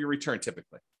part of your return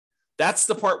typically. That's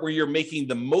the part where you're making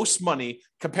the most money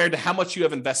compared to how much you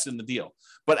have invested in the deal.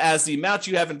 But as the amount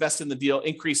you have invested in the deal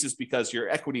increases because your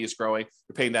equity is growing,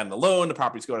 you're paying down the loan, the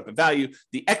property's going up in value,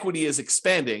 the equity is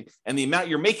expanding, and the amount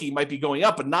you're making might be going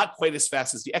up, but not quite as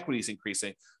fast as the equity is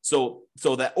increasing. So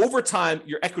that over time,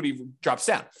 your equity drops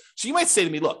down. So you might say to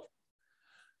me, look,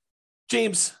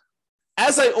 James,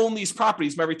 as I own these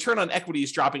properties, my return on equity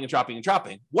is dropping and dropping and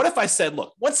dropping. What if I said,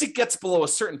 look, once it gets below a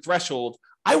certain threshold,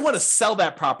 I want to sell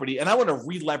that property and I want to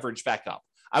re-leverage back up.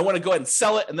 I want to go ahead and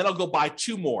sell it, and then I'll go buy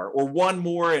two more or one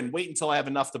more and wait until I have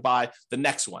enough to buy the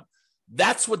next one.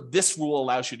 That's what this rule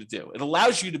allows you to do. It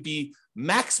allows you to be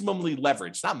maximally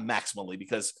leveraged, not maximally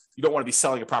because you don't want to be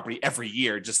selling a property every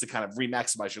year just to kind of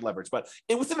re-maximize your leverage, but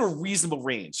within a reasonable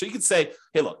range. So you can say,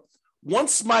 hey, look,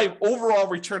 once my overall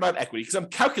return on equity, because I'm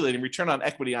calculating return on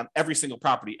equity on every single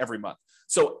property every month.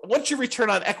 So once your return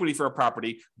on equity for a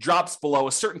property drops below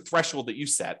a certain threshold that you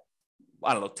set,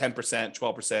 I don't know, 10%,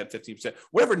 12%, 15%,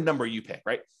 whatever number you pick,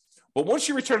 right? But once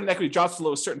your return on equity drops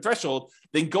below a certain threshold,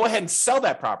 then go ahead and sell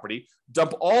that property,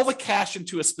 dump all the cash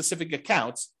into a specific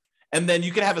account, and then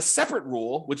you can have a separate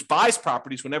rule which buys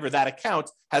properties whenever that account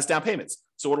has down payments.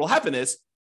 So what will happen is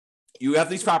you have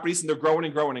these properties and they're growing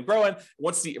and growing and growing.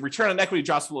 Once the return on equity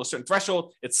drops below a certain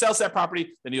threshold, it sells that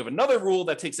property. Then you have another rule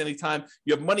that takes any time.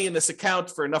 You have money in this account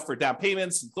for enough for down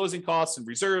payments and closing costs and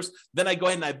reserves. Then I go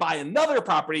ahead and I buy another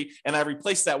property and I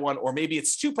replace that one. Or maybe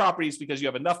it's two properties because you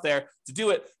have enough there to do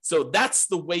it. So that's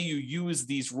the way you use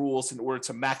these rules in order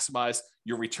to maximize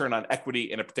your return on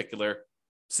equity in a particular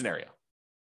scenario.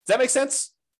 Does that make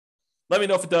sense? Let me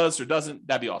know if it does or doesn't.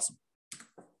 That'd be awesome.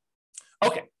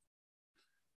 Okay.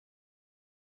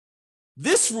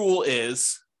 This rule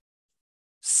is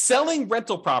selling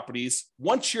rental properties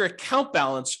once your account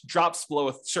balance drops below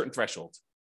a certain threshold.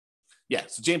 Yeah,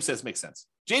 so James says makes sense.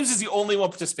 James is the only one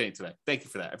participating today. Thank you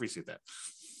for that. I appreciate that.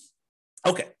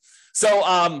 Okay,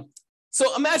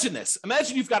 so imagine this.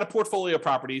 Imagine you've got a portfolio of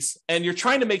properties and you're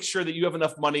trying to make sure that you have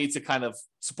enough money to kind of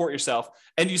support yourself,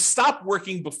 and you stop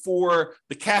working before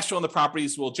the cash flow on the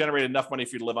properties will generate enough money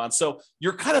for you to live on. So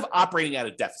you're kind of operating at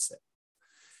a deficit.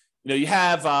 You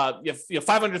have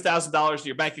 $500,000 in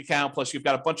your bank account, plus you've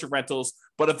got a bunch of rentals,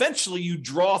 but eventually you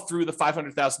draw through the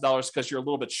 $500,000 because you're a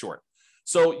little bit short.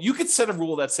 So you could set a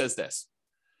rule that says this: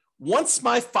 once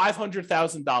my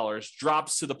 $500,000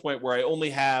 drops to the point where I only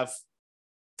have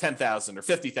 $10,000 or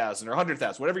 $50,000 or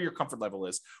 $100,000, whatever your comfort level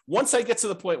is, once I get to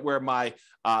the point where my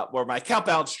account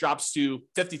balance drops to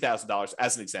 $50,000,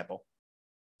 as an example,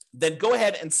 then go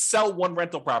ahead and sell one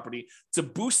rental property to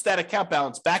boost that account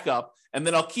balance back up. And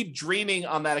then I'll keep draining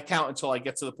on that account until I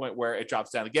get to the point where it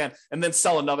drops down again, and then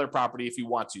sell another property if you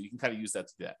want to. You can kind of use that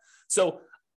to do that. So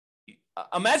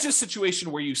imagine a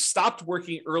situation where you stopped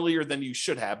working earlier than you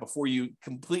should have before you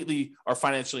completely are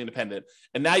financially independent.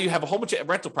 And now you have a whole bunch of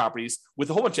rental properties with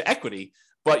a whole bunch of equity,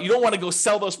 but you don't want to go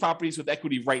sell those properties with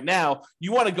equity right now.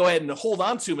 You want to go ahead and hold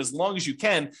on to them as long as you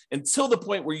can until the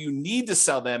point where you need to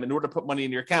sell them in order to put money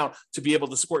in your account to be able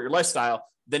to support your lifestyle.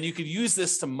 Then you could use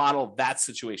this to model that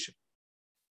situation.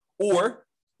 Or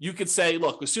you could say,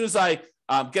 look, as soon as I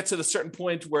get to the certain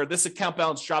point where this account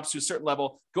balance drops to a certain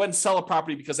level, go ahead and sell a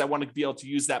property because I want to be able to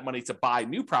use that money to buy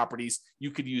new properties.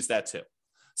 You could use that too.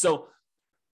 So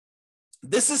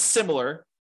this is similar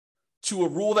to a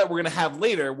rule that we're going to have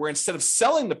later, where instead of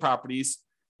selling the properties,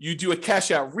 you do a cash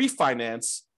out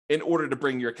refinance in order to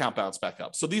bring your account balance back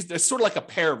up. So they're sort of like a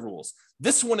pair of rules.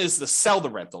 This one is to sell the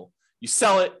rental. You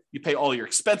sell it, you pay all your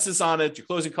expenses on it, your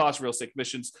closing costs, real estate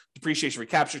commissions, depreciation,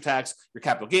 recapture tax, your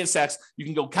capital gains tax. You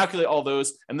can go calculate all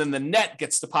those, and then the net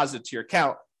gets deposited to your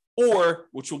account. Or,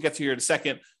 which we'll get to here in a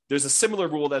second, there's a similar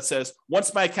rule that says,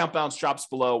 once my account balance drops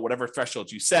below whatever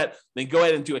threshold you set, then go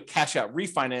ahead and do a cash out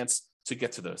refinance to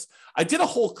get to those. I did a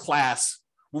whole class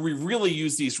where we really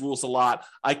use these rules a lot.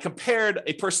 I compared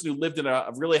a person who lived in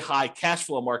a really high cash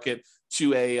flow market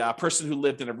to a person who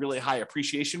lived in a really high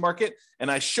appreciation market.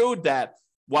 And I showed that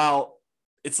while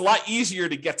it's a lot easier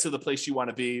to get to the place you want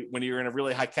to be when you're in a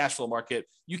really high cash flow market,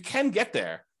 you can get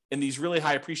there in these really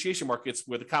high appreciation markets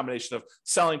with a combination of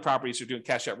selling properties or doing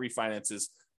cash out refinances.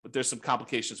 But there's some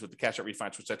complications with the cash out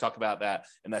refinance, which I talk about that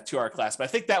in that 2-hour class. But I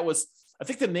think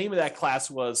the name of that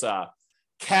class was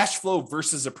cash flow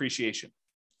versus appreciation.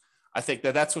 I think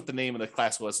that's what the name of the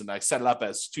class was. And I set it up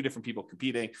as two different people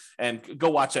competing, and go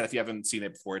watch that if you haven't seen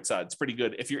it before. It's pretty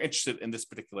good if you're interested in this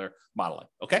particular modeling.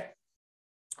 Okay.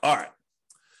 All right.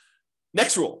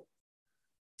 Next rule: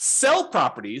 sell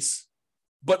properties,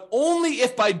 but only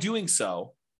if by doing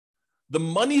so, the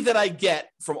money that I get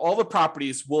from all the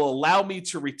properties will allow me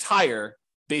to retire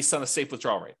based on a safe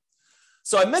withdrawal rate.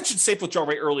 So I mentioned safe withdrawal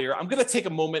rate earlier. I'm going to take a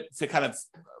moment to kind of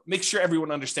make sure everyone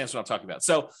understands what I'm talking about.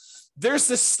 So there's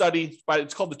this study,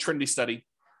 it's called the Trinity study.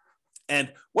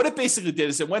 And what it basically did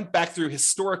is it went back through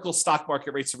historical stock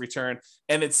market rates of return.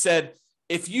 And it said,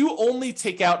 if you only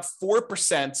take out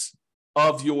 4%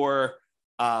 of your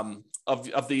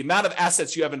of the amount of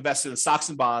assets you have invested in stocks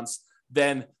and bonds,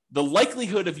 then the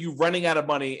likelihood of you running out of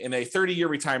money in a 30-year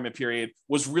retirement period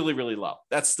was really, really low.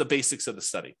 That's the basics of the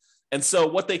study. And so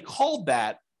what they called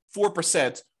that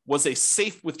 4% was a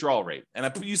safe withdrawal rate. And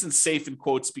I'm using safe in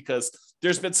quotes because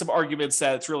there's been some arguments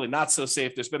that it's really not so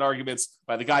safe. There's been arguments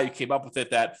by the guy who came up with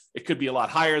it that it could be a lot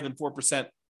higher than 4%.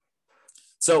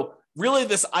 So really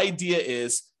this idea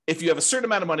is, if you have a certain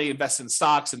amount of money invested in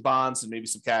stocks and bonds and maybe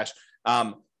some cash,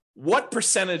 what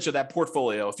percentage of that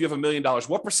portfolio, if you have $1 million,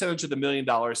 what percentage of the $1 million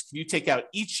can you take out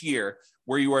each year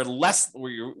where you are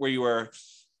where you are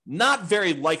not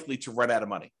very likely to run out of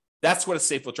money? That's what a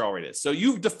safe withdrawal rate is. So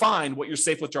you've defined what your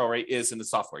safe withdrawal rate is in the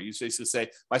software. You basically say,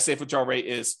 my safe withdrawal rate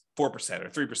is 4% or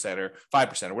 3% or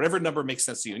 5% or whatever number makes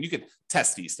sense to you. And you can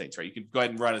test these things, right? You can go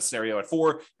ahead and run a scenario at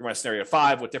 4, you run a scenario at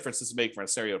 5. What difference does it make? Run a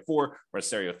scenario at 4, run a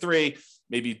scenario at 3,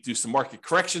 maybe do some market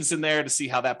corrections in there to see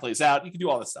how that plays out. You can do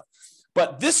all this stuff.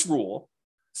 But this rule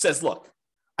says, look,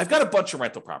 I've got a bunch of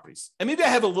rental properties, and maybe I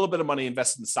have a little bit of money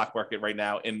invested in the stock market right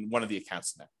now in one of the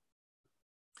accounts in there.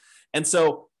 And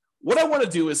so what I want to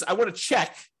do is I want to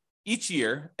check each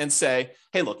year and say,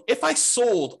 hey, look, if I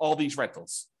sold all these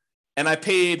rentals and I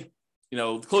paid,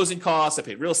 closing costs, I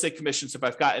paid real estate commissions if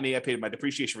I've got any, I paid my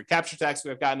depreciation recapture tax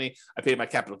if I've got any, I paid my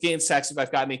capital gains tax if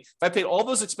I've got any, if I paid all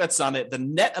those expenses on it, the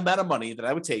net amount of money that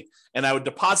I would take and I would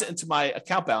deposit into my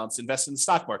account balance, invest in the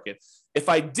stock market, if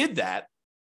I did that,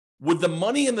 would the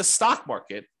money in the stock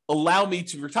market allow me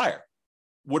to retire?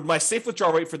 Would my safe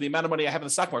withdrawal rate for the amount of money I have in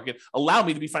the stock market allow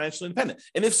me to be financially independent?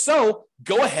 And if so,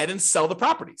 go ahead and sell the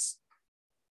properties.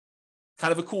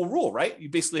 Kind of a cool rule, right? You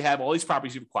basically have all these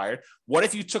properties you've acquired. What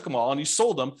if you took them all and you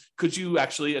sold them? Could you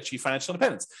actually achieve financial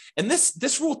independence? And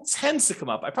this rule tends to come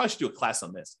up. I probably should do a class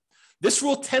on this. This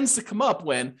rule tends to come up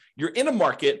when you're in a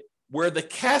market where the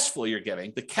cash flow you're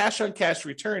getting, the cash on cash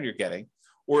return you're getting,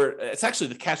 or it's actually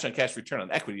the cash on cash return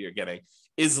on equity you're getting,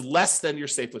 is less than your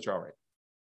safe withdrawal rate,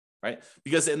 right?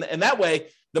 Because in that way,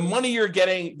 the money you're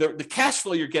getting, the cash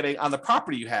flow you're getting on the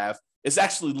property you have is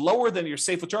actually lower than your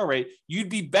safe withdrawal rate. You'd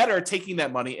be better taking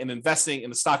that money and investing in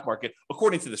the stock market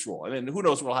according to this rule. And then who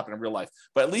knows what will happen in real life,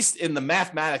 but at least in the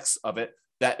mathematics of it,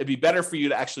 that it'd be better for you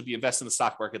to actually be investing in the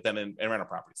stock market than in rental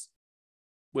properties,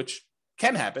 which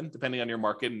can happen depending on your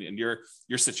market and your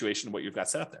situation and what you've got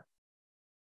set up there.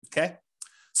 Okay.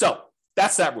 So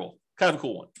that's that rule. Kind of a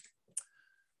cool one.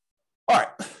 All right.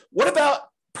 What about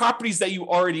properties that you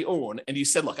already own? And you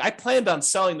said, look, I planned on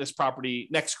selling this property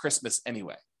next Christmas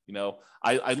anyway.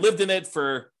 I lived in it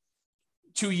for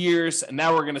 2 years and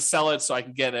now we're going to sell it so I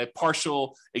can get a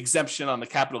partial exemption on the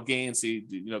capital gains.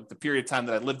 The period of time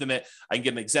that I lived in it, I can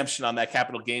get an exemption on that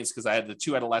capital gains because I had the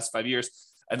 2 out of the last 5 years.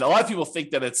 And a lot of people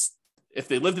think that if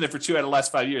they lived in it for 2 out of the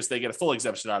last 5 years, they get a full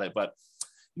exemption on it. But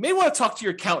you may want to talk to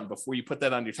your accountant before you put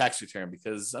that on your tax return,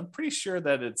 because I'm pretty sure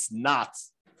that it's not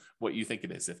what you think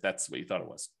it is, if that's what you thought it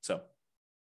was. So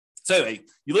anyway,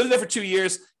 you lived there for 2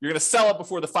 years. You're going to sell it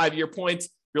before the 5-year point.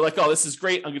 You're like, oh, this is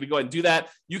great. I'm going to go ahead and do that.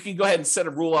 You can go ahead and set a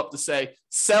rule up to say,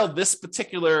 sell this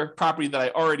particular property that I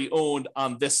already owned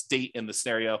on this date in the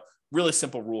scenario. Really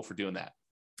simple rule for doing that.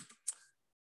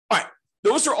 All right.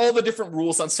 Those are all the different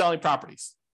rules on selling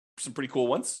properties. Some pretty cool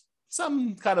ones.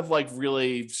 Some kind of like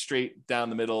really straight down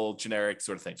the middle, generic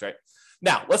sort of things, right?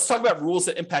 Now, let's talk about rules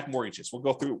that impact mortgages. We'll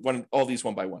go through all these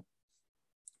one by one.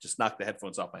 Just knock the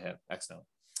headphones off my head accidentally.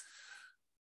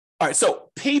 All right,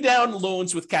 so pay down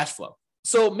loans with cash flow.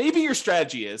 So maybe your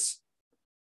strategy is,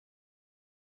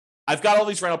 I've got all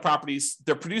these rental properties.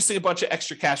 They're producing a bunch of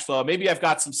extra cash flow. Maybe I've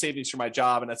got some savings for my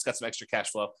job and that's got some extra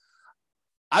cash flow.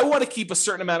 I want to keep a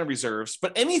certain amount of reserves,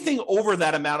 but anything over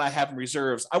that amount I have in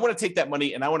reserves, I want to take that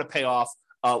money and I want to pay off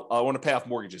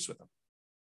mortgages with them.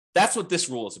 That's what this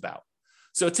rule is about.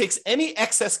 So it takes any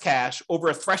excess cash over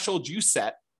a threshold you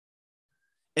set,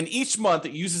 and each month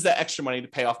it uses that extra money to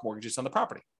pay off mortgages on the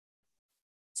property.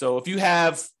 So if you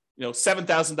have,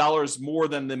 $7,000 more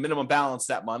than the minimum balance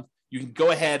that month, you can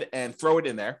go ahead and throw it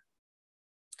in there.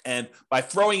 And by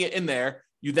throwing it in there,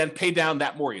 you then pay down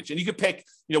that mortgage. And you can pick,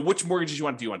 which mortgages you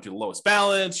want to do. You want to do the lowest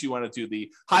balance, you want to do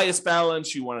the highest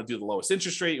balance, you want to do the lowest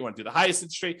interest rate, you want to do the highest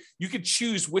interest rate. You can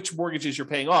choose which mortgages you're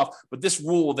paying off, but this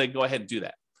rule will then go ahead and do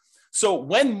that. So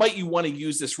when might you want to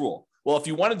use this rule? Well, if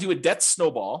you want to do a debt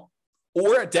snowball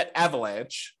or a debt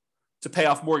avalanche to pay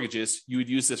off mortgages, you would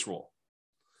use this rule.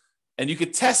 And you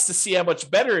could test to see how much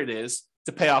better it is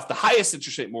to pay off the highest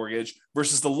interest rate mortgage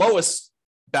versus the lowest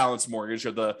balance mortgage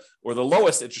or the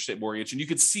lowest interest rate mortgage. And you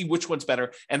could see which one's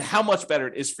better and how much better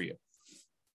it is for you.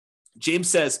 James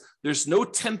says there's no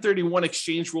 1031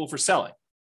 exchange rule for selling.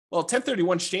 Well,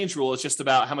 1031 exchange rule is just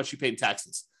about how much you pay in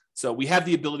taxes. So we have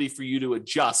the ability for you to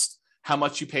adjust how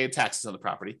much you pay in taxes on the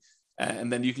property.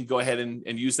 And then you can go ahead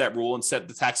and use that rule and set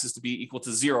the taxes to be equal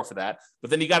to 0 for that.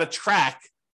 But then you got to track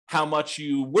how much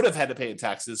you would have had to pay in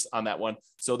taxes on that one.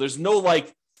 So there's no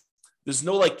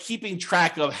keeping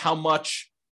track of how much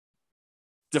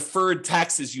deferred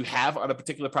taxes you have on a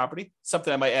particular property,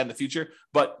 something I might add in the future,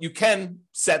 but you can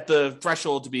set the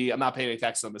threshold to be, I'm not paying any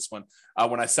taxes on this one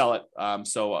when I sell it.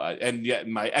 And yet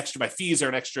my fees are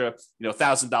an extra,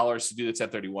 $1,000 to do the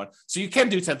 1031. So you can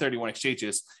do 1031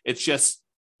 exchanges. It's just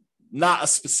not a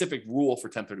specific rule for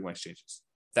 1031 exchanges.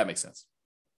 If that makes sense.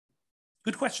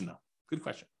 Good question though. Good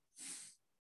question.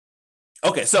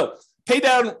 Okay. So pay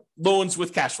down loans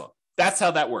with cash flow. That's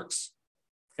how that works.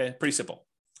 Okay. Pretty simple.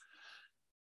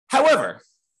 However,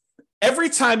 every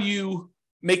time you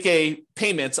make a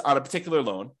payment on a particular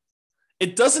loan,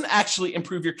 it doesn't actually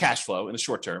improve your cash flow in the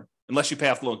short term, unless you pay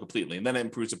off the loan completely, and then it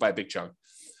improves it by a big chunk.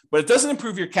 But it doesn't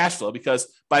improve your cash flow because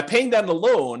by paying down the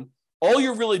loan, all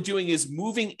you're really doing is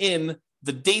moving in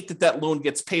the date that loan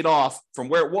gets paid off from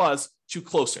where it was to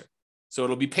closer. So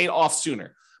it'll be paid off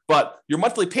sooner. But your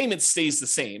monthly payment stays the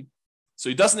same. So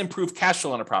it doesn't improve cash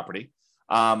flow on a property.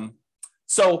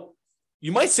 So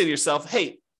you might say to yourself,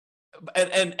 hey,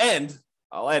 and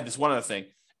I'll add this one other thing.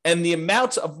 And the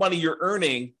amount of money you're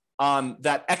earning on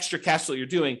that extra cash flow you're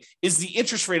doing is the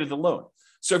interest rate of the loan.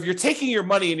 So if you're taking your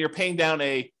money and you're paying down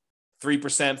a 3%,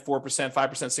 4%, 5%,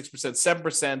 6%,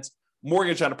 7%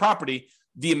 mortgage on a property,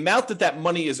 the amount that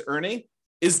money is earning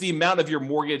is the amount of your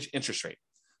mortgage interest rate.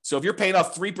 So if you're paying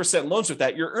off 3% loans with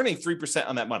that, you're earning 3%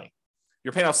 on that money.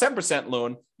 You're paying off 7%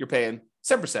 loan, you're paying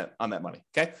 7% on that money.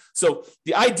 Okay. So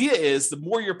the idea is the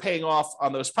more you're paying off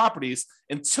on those properties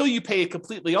until you pay it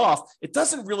completely off, it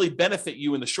doesn't really benefit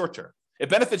you in the short term. It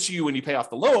benefits you when you pay off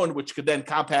the loan, which could then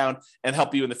compound and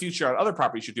help you in the future on other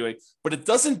properties you're doing, but it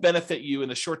doesn't benefit you in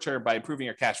the short term by improving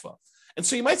your cash flow. And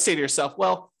so you might say to yourself,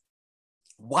 well,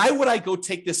 why would I go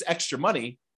take this extra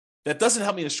money that doesn't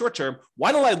help me in the short term?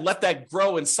 Why don't I let that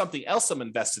grow in something else I'm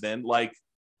invested in, like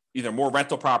either more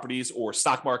rental properties or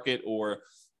stock market or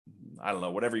I don't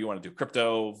know, whatever you want to do,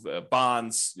 crypto,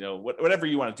 bonds, whatever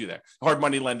you want to do there, hard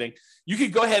money lending. You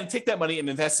could go ahead and take that money and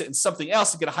invest it in something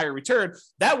else and get a higher return.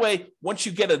 That way, once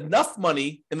you get enough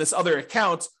money in this other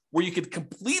account where you could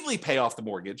completely pay off the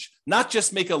mortgage, not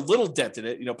just make a little dent in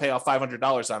it, pay off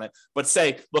 $500 on it, but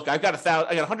say, look, I got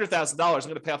 $100,000. I'm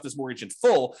going to pay off this mortgage in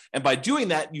full. And by doing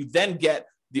that, you then get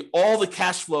all the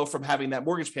cash flow from having that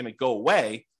mortgage payment go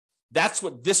away. That's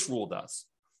what this rule does.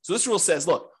 So this rule says,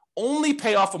 look, only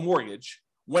pay off a mortgage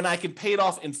when I can pay it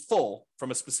off in full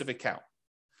from a specific account.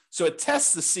 So it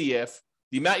tests to see if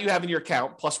the amount you have in your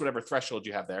account plus whatever threshold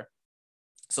you have there.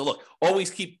 So look, always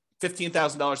keep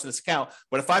 $15,000 in this account.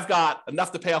 But if I've got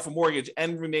enough to pay off a mortgage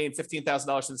and remain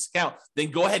 $15,000 in this account,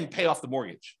 then go ahead and pay off the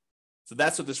mortgage. So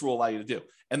that's what this rule allows you to do.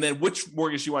 And then which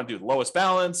mortgage you want to do, the lowest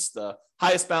balance, the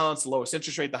highest balance, the lowest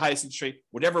interest rate, the highest interest rate,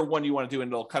 whatever one you want to do,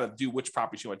 and it'll kind of do which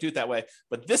properties you want to do it that way.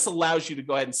 But this allows you to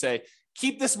go ahead and say,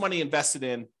 keep this money invested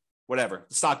in whatever,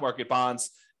 the stock market, bonds,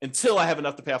 until I have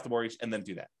enough to pay off the mortgage, and then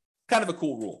do that. Kind of a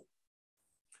cool rule.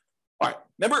 All right.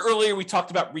 Remember earlier we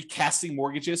talked about recasting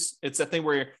mortgages? It's that thing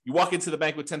where you walk into the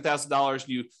bank with $10,000,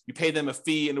 you pay them a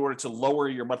fee in order to lower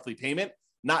your monthly payment,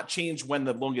 not change when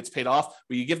the loan gets paid off,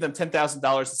 but you give them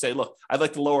 $10,000 and say, look, I'd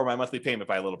like to lower my monthly payment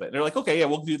by a little bit. And they're like, okay, yeah,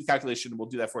 we'll do the calculation and we'll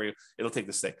do that for you. It'll take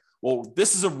this thing. Well,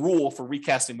 this is a rule for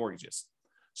recasting mortgages.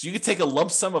 So you could take a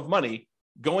lump sum of money,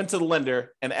 go into the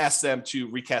lender and ask them to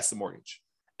recast the mortgage.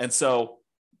 And so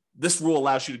this rule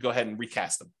allows you to go ahead and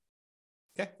recast them.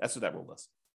 Okay, that's what that rule does.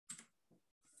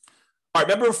 All right,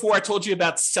 remember before I told you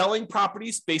about selling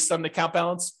properties based on the account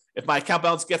balance? If my account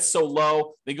balance gets so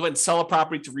low, then go ahead and sell a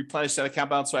property to replenish that account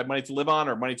balance so I have money to live on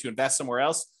or money to invest somewhere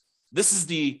else. This is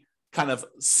the kind of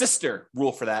sister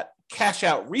rule for that, cash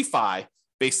out refi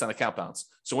based on account balance.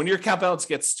 So when your account balance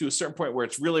gets to a certain point where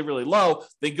it's really, really low,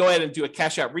 then go ahead and do a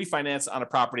cash out refinance on a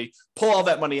property, pull all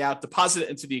that money out, deposit it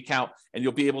into the account, and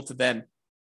you'll be able to then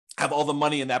have all the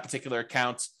money in that particular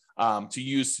account to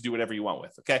use to do whatever you want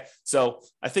with. Okay. So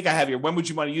I think I have here, when would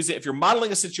you want to use it? If you're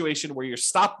modeling a situation where you're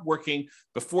stopped working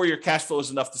before your cash flow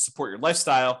is enough to support your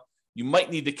lifestyle, you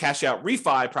might need to cash out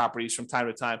refi properties from time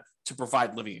to time to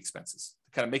provide living expenses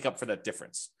to kind of make up for that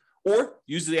difference. Or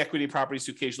use the equity properties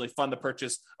to occasionally fund the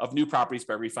purchase of new properties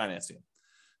by refinancing.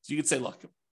 So you could say, look,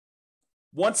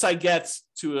 once I get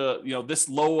to this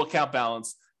low account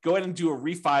balance, go ahead and do a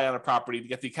refi on a property to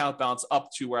get the account balance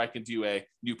up to where I can do a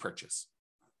new purchase.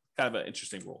 Kind of an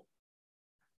interesting rule.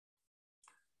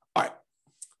 All right.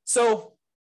 So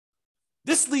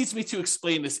this leads me to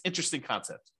explain this interesting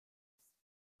concept.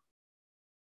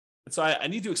 And so I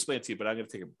need to explain it to you, but I'm going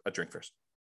to take a drink first.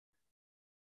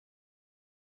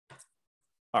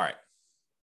 All right.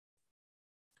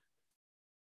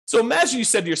 So imagine you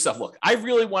said to yourself, look, I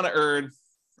really want to earn,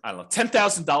 I don't know,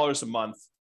 $10,000 a month.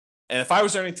 And if I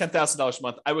was earning $10,000 a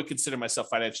month, I would consider myself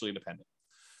financially independent.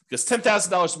 Because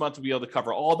 $10,000 a month would be able to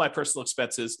cover all of my personal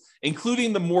expenses,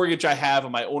 including the mortgage I have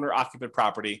on my owner-occupant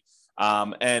property,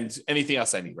 and anything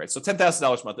else I need, right? So $10,000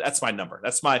 a month, that's my number.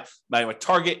 That's my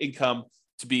target income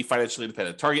to be financially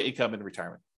independent, target income in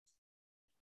retirement.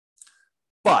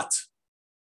 But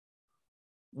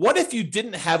what if you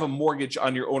didn't have a mortgage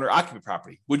on your owner-occupant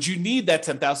property? Would you need that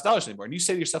 $10,000 anymore? And you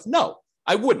say to yourself, no,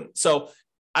 I wouldn't. So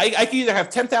I can either have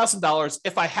 $10,000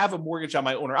 if I have a mortgage on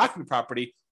my owner-occupant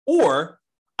property, or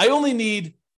I only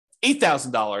need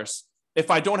 $8,000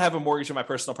 if I don't have a mortgage on my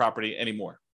personal property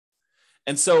anymore.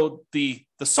 And so the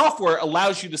software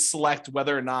allows you to select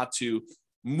whether or not to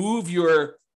move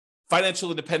your financial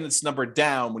independence number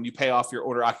down when you pay off your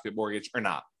owner-occupant mortgage or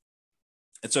not.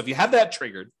 And so if you have that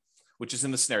triggered, which is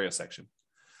in the scenario section,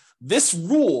 this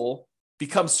rule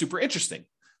becomes super interesting,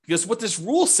 because what this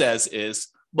rule says is,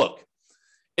 look,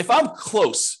 if I'm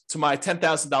close to my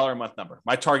 $10,000 a month number,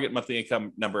 my target monthly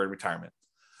income number in retirement,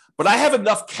 but I have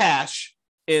enough cash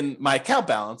in my account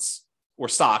balance or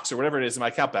stocks or whatever it is in my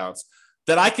account balance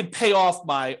that I could pay off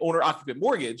my owner-occupant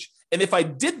mortgage. And if I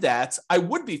did that, I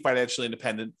would be financially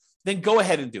independent, then go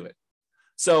ahead and do it.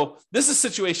 So this is a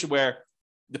situation where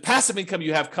the passive income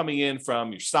you have coming in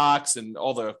from your stocks and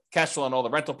all the cash flow on all the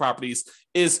rental properties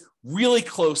is really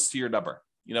close to your number.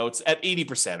 It's at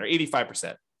 80% or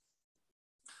 85%.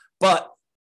 But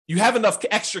you have enough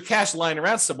extra cash lying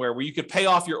around somewhere where you could pay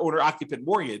off your owner-occupant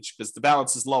mortgage because the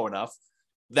balance is low enough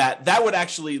that would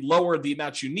actually lower the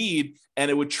amount you need,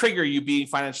 and it would trigger you being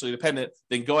financially independent.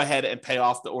 Then go ahead and pay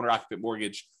off the owner-occupant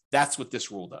mortgage. That's what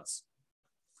this rule does.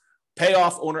 Pay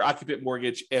off owner-occupant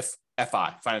mortgage if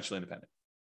FI, financially independent.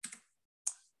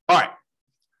 All right.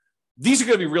 These are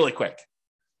going to be really quick.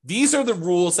 These are the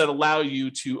rules that allow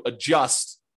you to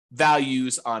adjust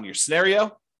values on your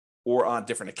scenario or on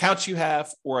different accounts you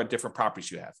have or on different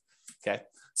properties you have. Okay.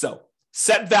 So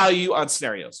set value on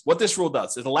scenarios. What this rule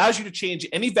does, it allows you to change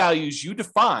any values you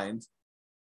defined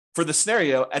for the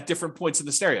scenario at different points in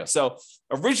the scenario. So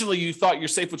originally you thought your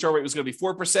safe withdrawal rate was going to be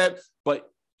 4%, but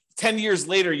 10 years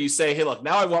later you say, hey, look,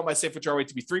 now I want my safe withdrawal rate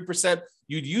to be 3%.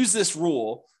 You'd use this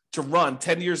rule to run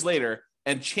 10 years later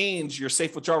and change your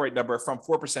safe withdrawal rate number from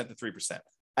 4% to 3%,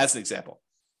 as an example.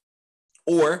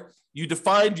 Or you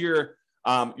defined your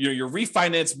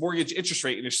refinance mortgage interest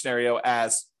rate in your scenario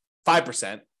as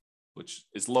 5%, which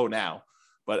is low now,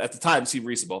 but at the time seemed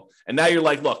reasonable. And now you're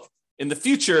like, look, in the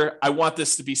future, I want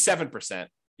this to be 7%.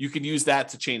 You can use that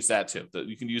to change that too.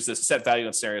 You can use this set value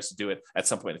on scenarios to do it at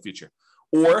some point in the future.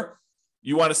 Or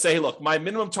you want to say, look, my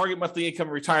minimum target monthly income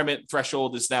retirement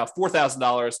threshold is now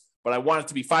 $4,000, but I want it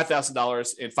to be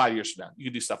 $5,000 in 5 years from now. You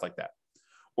can do stuff like that.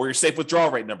 Or your safe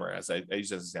withdrawal rate number, as I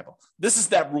use as an example. This is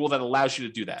that rule that allows you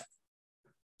to do that.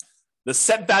 The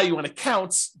set value on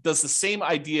accounts does the same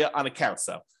idea on accounts,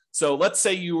 though. So let's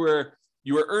say you were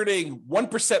earning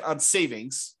 1% on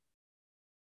savings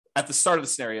at the start of the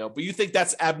scenario, but you think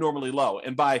that's abnormally low.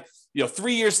 And by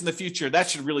 3 years in the future, that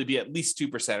should really be at least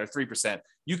 2% or 3%.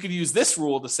 You could use this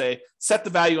rule to say, set the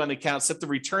value on the account, set the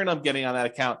return I'm getting on that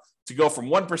account to go from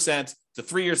 1% to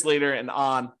 3 years later and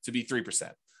on to be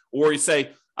 3%. Or you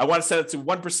say, I want to set it to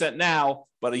 1% now,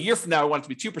 but a year from now, I want it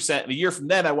to be 2%. And a year from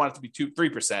then, I want it to be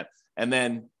 3%. And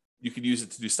then you could use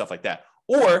it to do stuff like that.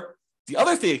 Or the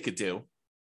other thing it could do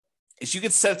is you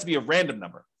could set it to be a random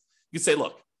number. You could say,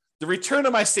 look, the return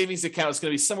on my savings account is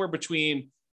going to be somewhere between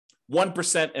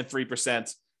 1% and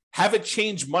 3%. Have it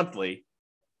change monthly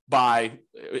by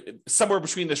somewhere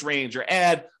between this range, or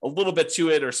add a little bit to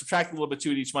it or subtract a little bit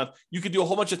to it each month. You could do a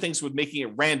whole bunch of things with making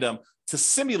it random to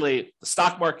simulate the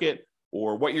stock market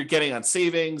or what you're getting on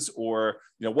savings, or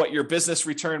what your business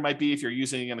return might be if you're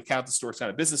using an account to store kind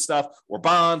of business stuff or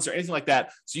bonds or anything like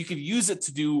that. So you could use it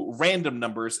to do random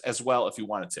numbers as well if you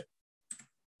wanted to.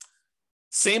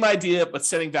 Same idea, but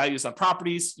setting values on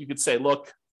properties. You could say,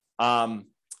 look,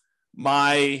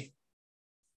 my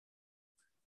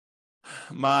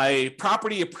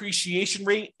property appreciation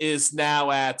rate is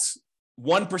now at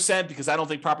 1% because I don't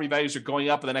think property values are going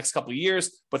up in the next couple of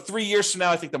years. But 3 years from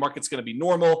now, I think the market's going to be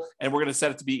normal, and we're going to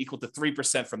set it to be equal to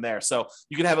 3% from there. So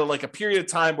you can have a period of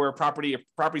time where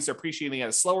properties are appreciating at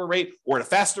a slower rate or at a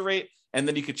faster rate, and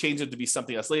then you could change it to be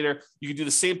something else later. You can do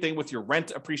the same thing with your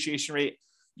rent appreciation rate.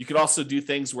 You could also do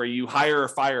things where you hire or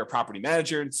fire a property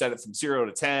manager and set it from 0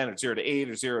 to 10 or 0 to 8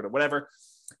 or 0 to whatever.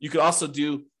 You could also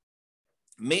do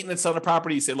maintenance on a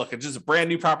property. You say, look, it's just a brand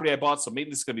new property I bought, so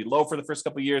maintenance is going to be low for the first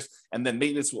couple of years, and then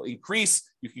maintenance will increase.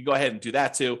 You can go ahead and do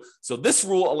that too. So this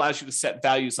rule allows you to set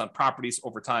values on properties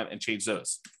over time and change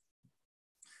those.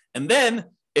 And then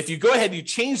if you go ahead and you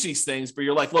change these things, but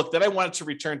you're like, look, then I want it to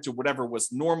return to whatever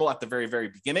was normal at the very, very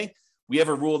beginning, we have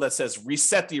a rule that says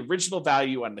reset the original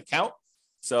value on an account.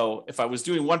 So if I was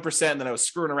doing 1% and then I was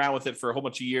screwing around with it for a whole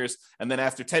bunch of years, and then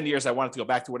after 10 years, I wanted to go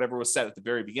back to whatever was set at the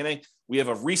very beginning, we have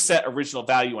a reset original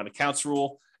value on accounts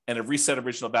rule and a reset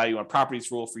original value on properties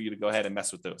rule for you to go ahead and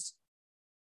mess with those.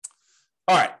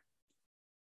 All right.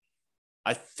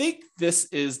 I think this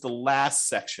is the last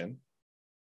section.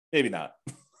 Maybe not.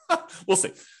 We'll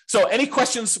see. So any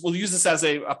questions? We'll use this as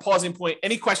a pausing point.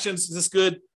 Any questions? Is this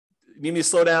good? You need me to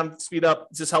slow down, speed up?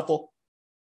 Is this helpful?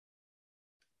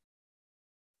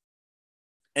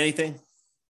 Anything?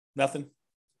 Nothing?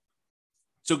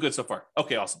 So good so far.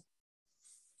 Okay, awesome.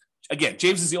 Again,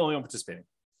 James is the only one participating.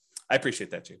 I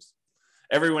appreciate that, James.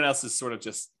 Everyone else is sort of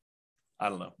just, I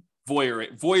don't know,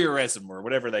 voyeurism or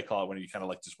whatever they call it when you kind of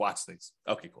like just watch things.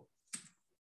 Okay, cool.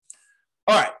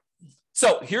 All right.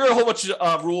 So here are a whole bunch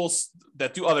of rules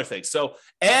that do other things. So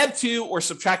add to or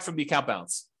subtract from the account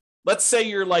balance. Let's say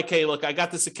you're like, hey, look, I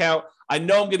got this account. I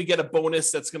know I'm going to get a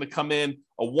bonus that's going to come in,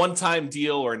 a one-time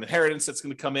deal or an inheritance that's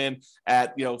going to come in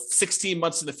at 16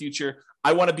 months in the future.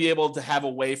 I want to be able to have a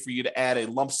way for you to add a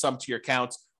lump sum to your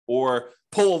account or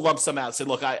pull a lump sum out and say,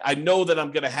 look, I know that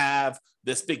I'm going to have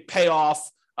this big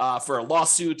payoff for a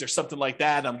lawsuit or something like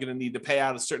that. I'm going to need to pay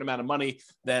out a certain amount of money.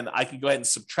 Then I can go ahead and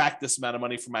subtract this amount of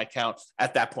money from my account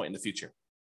at that point in the future.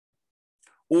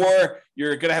 Or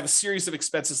you're going to have a series of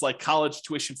expenses like college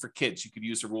tuition for kids. You could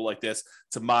use a rule like this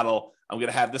to model, I'm going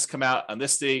to have this come out on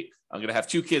this date. I'm going to have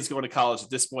 2 kids going to college at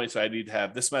this point, so I need to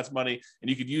have this much money. And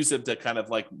you could use them to kind of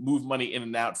like move money in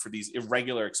and out for these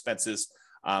irregular expenses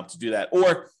to do that.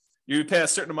 Or you pay a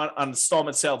certain amount on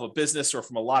installment sale of a business or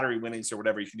from a lottery winnings or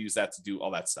whatever. You can use that to do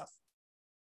all that stuff.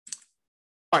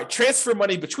 All right, transfer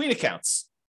money between accounts.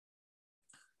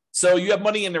 So you have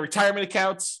money in the retirement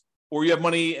accounts, or you have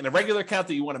money in a regular account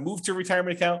that you want to move to a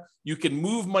retirement account. You can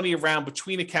move money around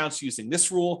between accounts using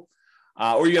this rule.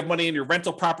 Or you have money in your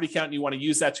rental property account and you want to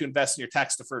use that to invest in your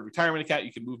tax-deferred retirement account.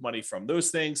 You can move money from those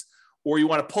things. Or you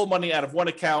want to pull money out of one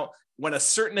account when a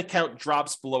certain account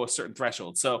drops below a certain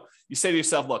threshold. So you say to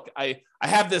yourself, look, I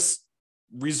have this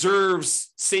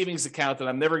reserves savings account that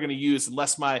I'm never going to use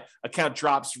unless my account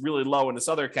drops really low in this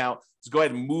other account. So go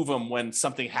ahead and move them when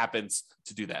something happens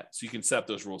to do that. So you can set up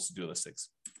those rules to do those things.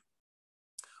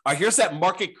 All right, here's that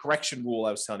market correction rule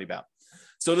I was telling you about.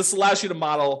 So this allows you to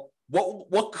model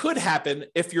what could happen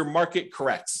if your market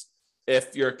corrects.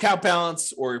 If your account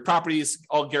balance or your properties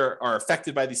all are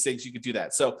affected by these things, you can do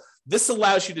that. So this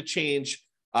allows you to change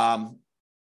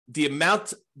the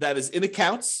amount that is in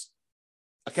accounts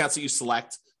that you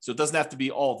select. So it doesn't have to be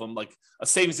all of them. Like a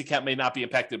savings account may not be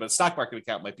affected, but a stock market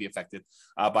account might be affected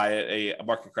by a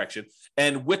market correction.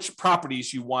 And which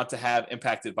properties you want to have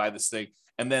impacted by this thing,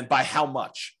 and then by how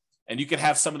much. And you can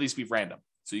have some of these be random.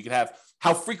 So you can have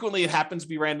how frequently it happens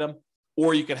be random,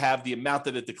 or you could have the amount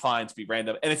that it declines be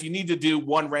random. And if you need to do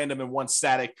one random and one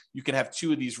static, you can have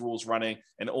 2 of these rules running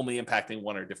and only impacting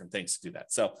one or different things to do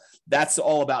that. So that's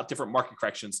all about different market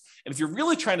corrections. And if you're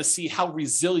really trying to see how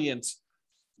resilient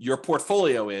your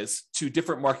portfolio is to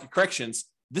different market corrections,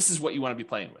 this is what you want to be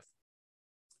playing with.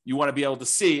 You want to be able to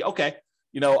see, okay,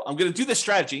 I'm going to do this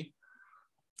strategy.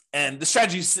 And the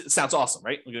strategy sounds awesome,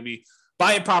 right? I'm going to be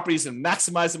buying properties and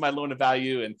maximizing my loan to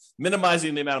value and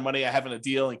minimizing the amount of money I have in a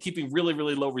deal and keeping really,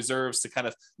 really low reserves to kind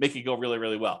of make it go really,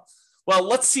 really well. Well,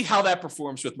 let's see how that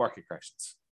performs with market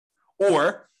corrections.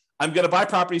 Or I'm going to buy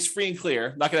properties free and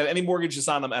clear, not going to have any mortgages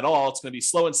on them at all. It's going to be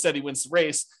slow and steady wins the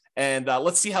race. And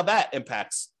let's see how that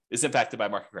is impacted by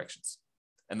market corrections.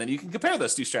 And then you can compare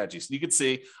those 2 strategies. And you can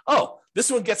see, oh,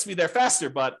 this one gets me there faster,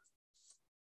 but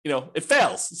it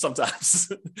fails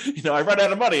sometimes. I run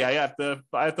out of money. I have to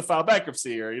file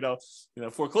bankruptcy or,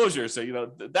 foreclosure.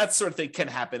 So, that sort of thing can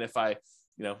happen if I,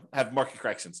 have market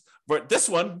corrections. But this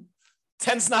one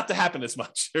tends not to happen as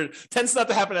much, or tends not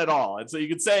to happen at all. And so you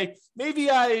could say,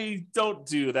 maybe I don't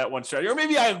do that one strategy, or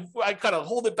maybe I kind of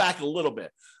hold it back a little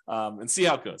bit and see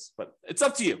how it goes. But it's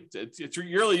up to you. It's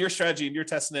really your strategy, and you're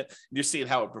testing it, and you're seeing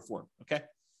how it performs. Okay.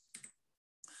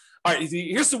 All right,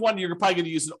 here's the one you're probably going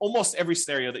to use in almost every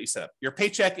scenario that you set up: your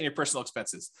paycheck and your personal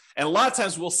expenses. And a lot of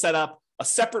times we'll set up a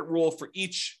separate rule for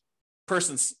each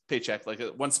person's paycheck, like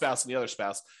one spouse and the other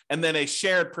spouse, and then a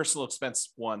shared personal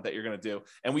expense one that you're going to do.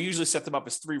 And we usually set them up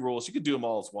as 3 rules. You could do them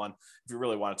all as one if you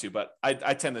really wanted to, but I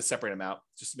tend to separate them out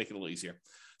just to make it a little easier.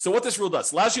 So what this rule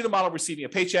does, allows you to model receiving a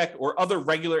paycheck or other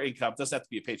regular income. It doesn't have to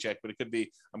be a paycheck, but it could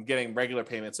be, I'm getting regular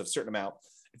payments of a certain amount.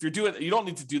 If you're doing, you don't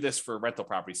need to do this for rental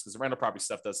properties, because the rental property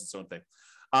stuff does its own thing.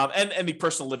 And the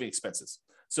personal living expenses.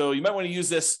 So you might want to use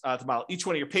this to model each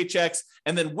one of your paychecks,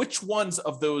 and then which ones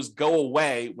of those go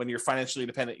away when you're financially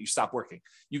independent, you stop working.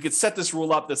 You could set this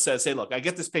rule up that says, hey, look, I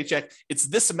get this paycheck, it's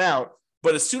this amount,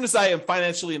 but as soon as I am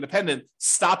financially independent,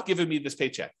 stop giving me this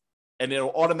paycheck. And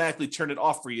it'll automatically turn it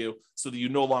off for you so that you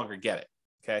no longer get it,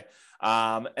 okay?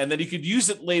 And then you could use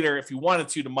it later if you wanted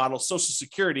to model Social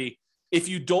Security if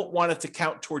you don't want it to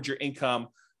count towards your income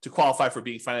to qualify for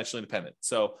being financially independent.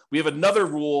 So we have another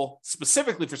rule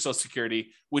specifically for Social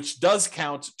Security, which does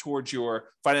count towards your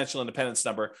financial independence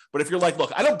number. But if you're like,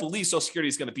 look, I don't believe Social Security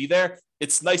is going to be there,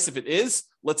 it's nice if it is.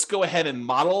 Let's go ahead and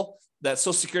model that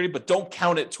Social Security, but don't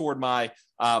count it toward my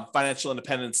financial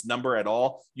independence number at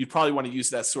all. You'd probably want to use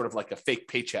that as sort of like a fake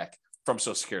paycheck from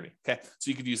Social Security. Okay. So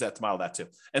you could use that to model that too.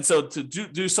 And so to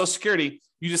do Social Security,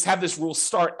 you just have this rule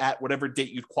start at whatever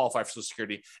date you'd qualify for Social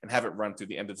Security and have it run through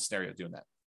the end of the scenario doing that.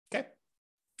 Okay.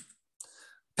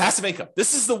 Passive income.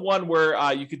 This is the one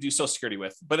where you could do Social Security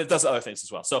with, but it does other things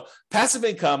as well. So passive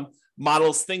income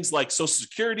models things like Social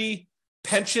Security,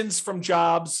 pensions from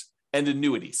jobs, and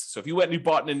annuities. So if you went and you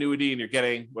bought an annuity and you're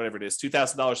getting whatever it is,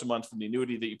 $2,000 a month from the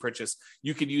annuity that you purchased,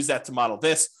 you could use that to model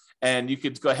this. And you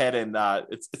could go ahead and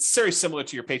it's very similar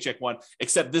to your paycheck one,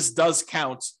 except this does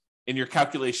count in your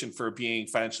calculation for being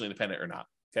financially independent or not.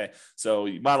 Okay, so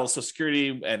you model Social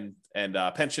Security and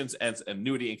pensions and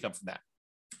annuity income from that.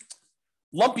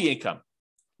 Lumpy income.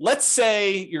 Let's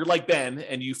say you're like Ben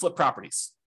and you flip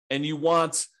properties, and you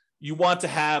want to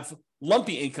have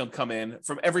lumpy income come in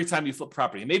from every time you flip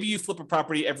property. Maybe you flip a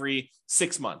property every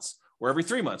 6 months, or every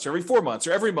 3 months, or every 4 months,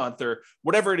 or every month, or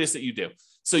whatever it is that you do.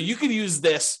 So you could use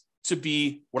this to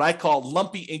be what I call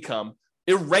lumpy income,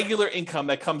 irregular income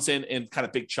that comes in kind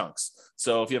of big chunks.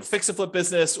 So if you have a fix and flip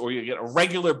business, or you get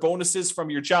irregular bonuses from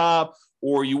your job,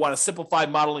 or you want to simplify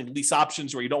modeling lease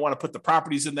options where you don't want to put the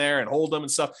properties in there and hold them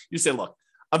and stuff, you say, look,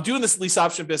 I'm doing this lease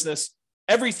option business.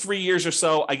 Every 3 years or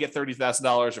so, I get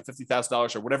 $30,000 or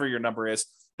 $50,000 or whatever your number is.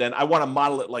 Then I want to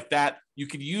model it like that. You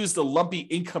could use the lumpy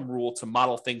income rule to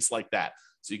model things like that.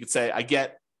 So you could say, I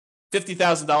get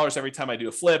 $50,000 every time I do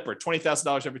a flip, or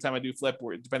 $20,000 every time I do a flip,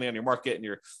 or depending on your market and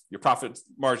your profit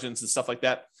margins and stuff like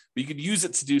that. But you could use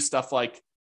it to do stuff like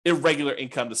irregular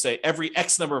income, to say every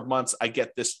X number of months, I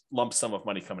get this lump sum of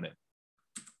money coming in.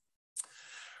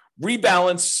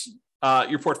 Rebalance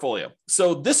your portfolio.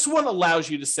 So this one allows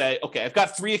you to say, okay, I've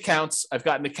got 3 accounts. I've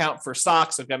got an account for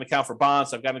stocks. I've got an account for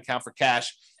bonds. I've got an account for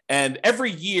cash. And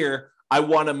every year I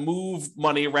want to move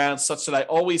money around such that I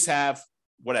always have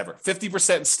whatever,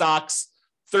 50% in stocks,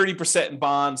 30% in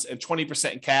bonds, and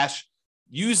 20% in cash.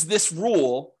 Use this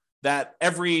rule that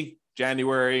every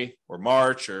January or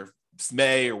March or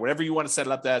May or whatever you want to set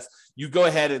it up as, you go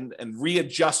ahead and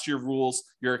readjust your rules,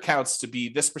 your accounts to be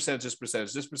this percentage, this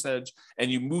percentage, this percentage, and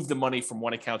you move the money from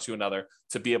one account to another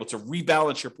to be able to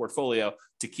rebalance your portfolio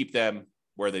to keep them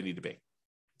where they need to be.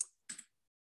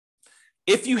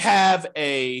 If you have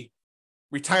a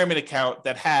retirement account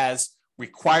that has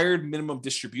required minimum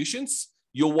distributions,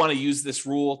 you'll want to use this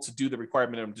rule to do the required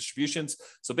minimum distributions.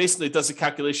 So basically it does a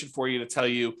calculation for you to tell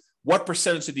you what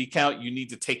percentage of the account you need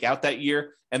to take out that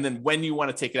year, and then when you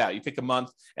want to take it out. You pick a month,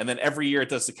 and then every year it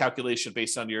does the calculation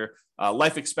based on your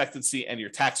life expectancy and your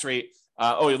tax rate.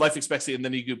 Your life expectancy, and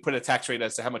then you could put a tax rate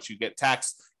as to how much you get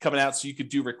taxed coming out, so you could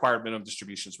do required minimum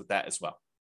distributions with that as well.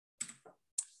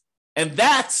 And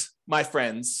that, my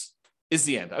friends, is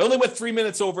the end. I only went 3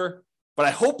 minutes over, but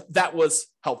I hope that was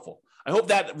helpful. I hope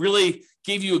that really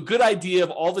gave you a good idea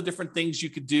of all the different things you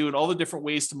could do and all the different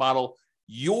ways to model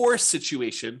your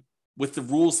situation with the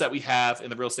rules that we have in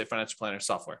the Real Estate Financial Planner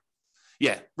software.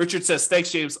 Yeah, Richard says,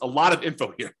 thanks, James. A lot of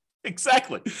info here.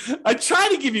 Exactly. I try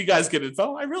to give you guys good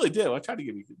info. I really do. I try to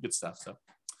give you good stuff. So,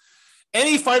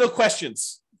 any final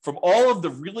questions from all of the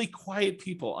really quiet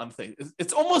people on things?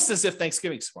 It's almost as if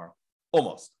Thanksgiving's tomorrow.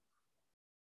 Almost.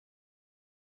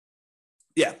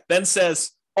 Yeah, Ben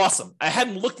says, awesome. I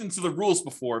hadn't looked into the rules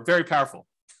before. Very powerful.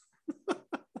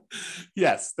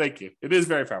 Yes, thank you. It is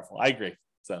very powerful. I agree.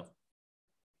 So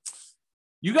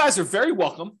you guys are very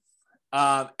welcome.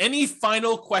 Any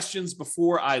final questions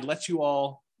before I let you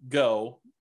all go?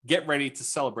 Get ready to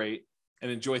celebrate and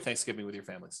enjoy Thanksgiving with your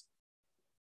families.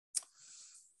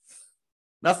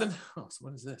 Nothing? Oh, so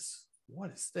what is this?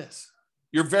 What is this?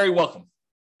 You're very welcome.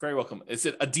 Very welcome. Is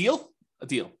it a deal? A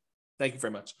deal. Thank you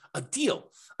very much. A deal.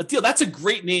 A deal. That's a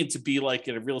great name to be like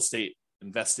in a real estate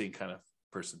investing kind of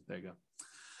person. There you go.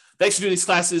 Thanks for doing these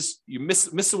classes. You miss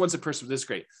the ones in person, but this is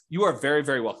great. You are very,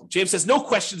 very welcome. James says, no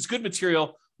questions, good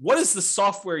material. What is the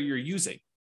software you're using?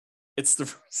 It's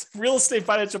the Real Estate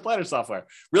Financial Planner software,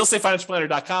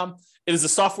 realestatefinancialplanner.com. It is a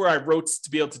software I wrote to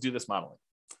be able to do this modeling.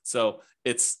 So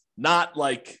it's not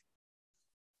like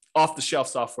off-the-shelf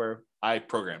software. I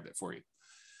programmed it for you.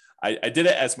 I did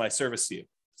it as my service to you.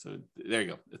 So there you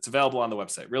go. It's available on the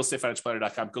website,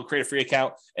 realestatefinancialplanner.com. Go create a free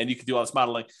account and you can do all this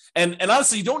modeling. And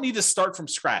honestly, you don't need to start from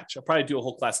scratch. I'll probably do a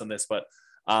whole class on this, but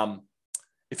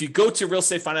if you go to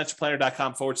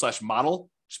realestatefinancialplanner.com/model,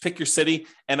 just pick your city.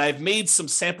 And I've made some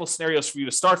sample scenarios for you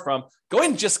to start from. Go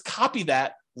ahead and just copy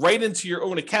that right into your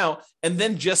own account and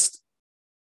then just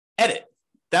edit.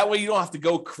 That way you don't have to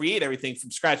go create everything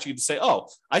from scratch. You can say, oh,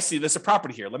 I see there's a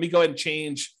property here. Let me go ahead and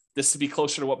change this to be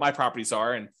closer to what my properties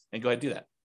are and go ahead and do that.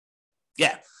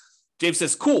 Yeah. James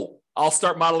says, cool. I'll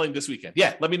start modeling this weekend.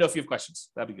 Yeah. Let me know if you have questions.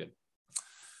 That'd be good.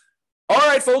 All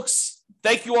right, folks.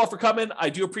 Thank you all for coming. I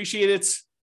do appreciate it.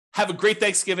 Have a great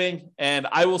Thanksgiving, and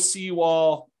I will see you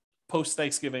all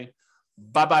post-Thanksgiving.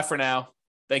 Bye-bye for now.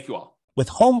 Thank you all. With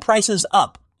home prices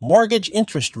up, mortgage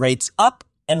interest rates up,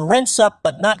 and rents up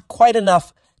but not quite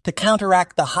enough to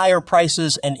counteract the higher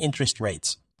prices and interest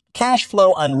rates, cash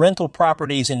flow on rental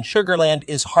properties in Sugar Land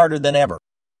is harder than ever.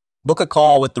 Book a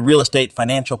call with the Real Estate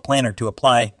Financial Planner to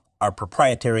apply our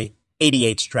proprietary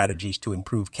 88 strategies to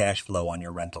improve cash flow on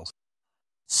your rentals.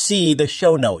 See the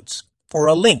show notes for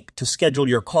a link to schedule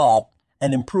your call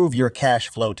and improve your cash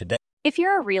flow today. If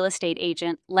you're a real estate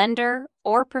agent, lender,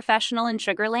 or professional in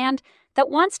Sugar Land that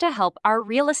wants to help our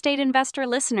real estate investor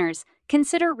listeners,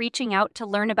 consider reaching out to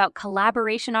learn about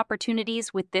collaboration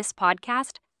opportunities with this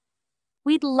podcast.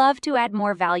 We'd love to add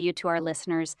more value to our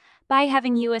listeners by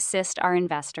having you assist our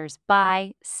investors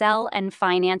buy, sell, and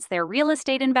finance their real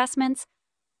estate investments.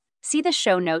 See the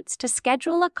show notes to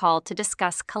schedule a call to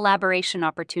discuss collaboration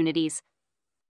opportunities.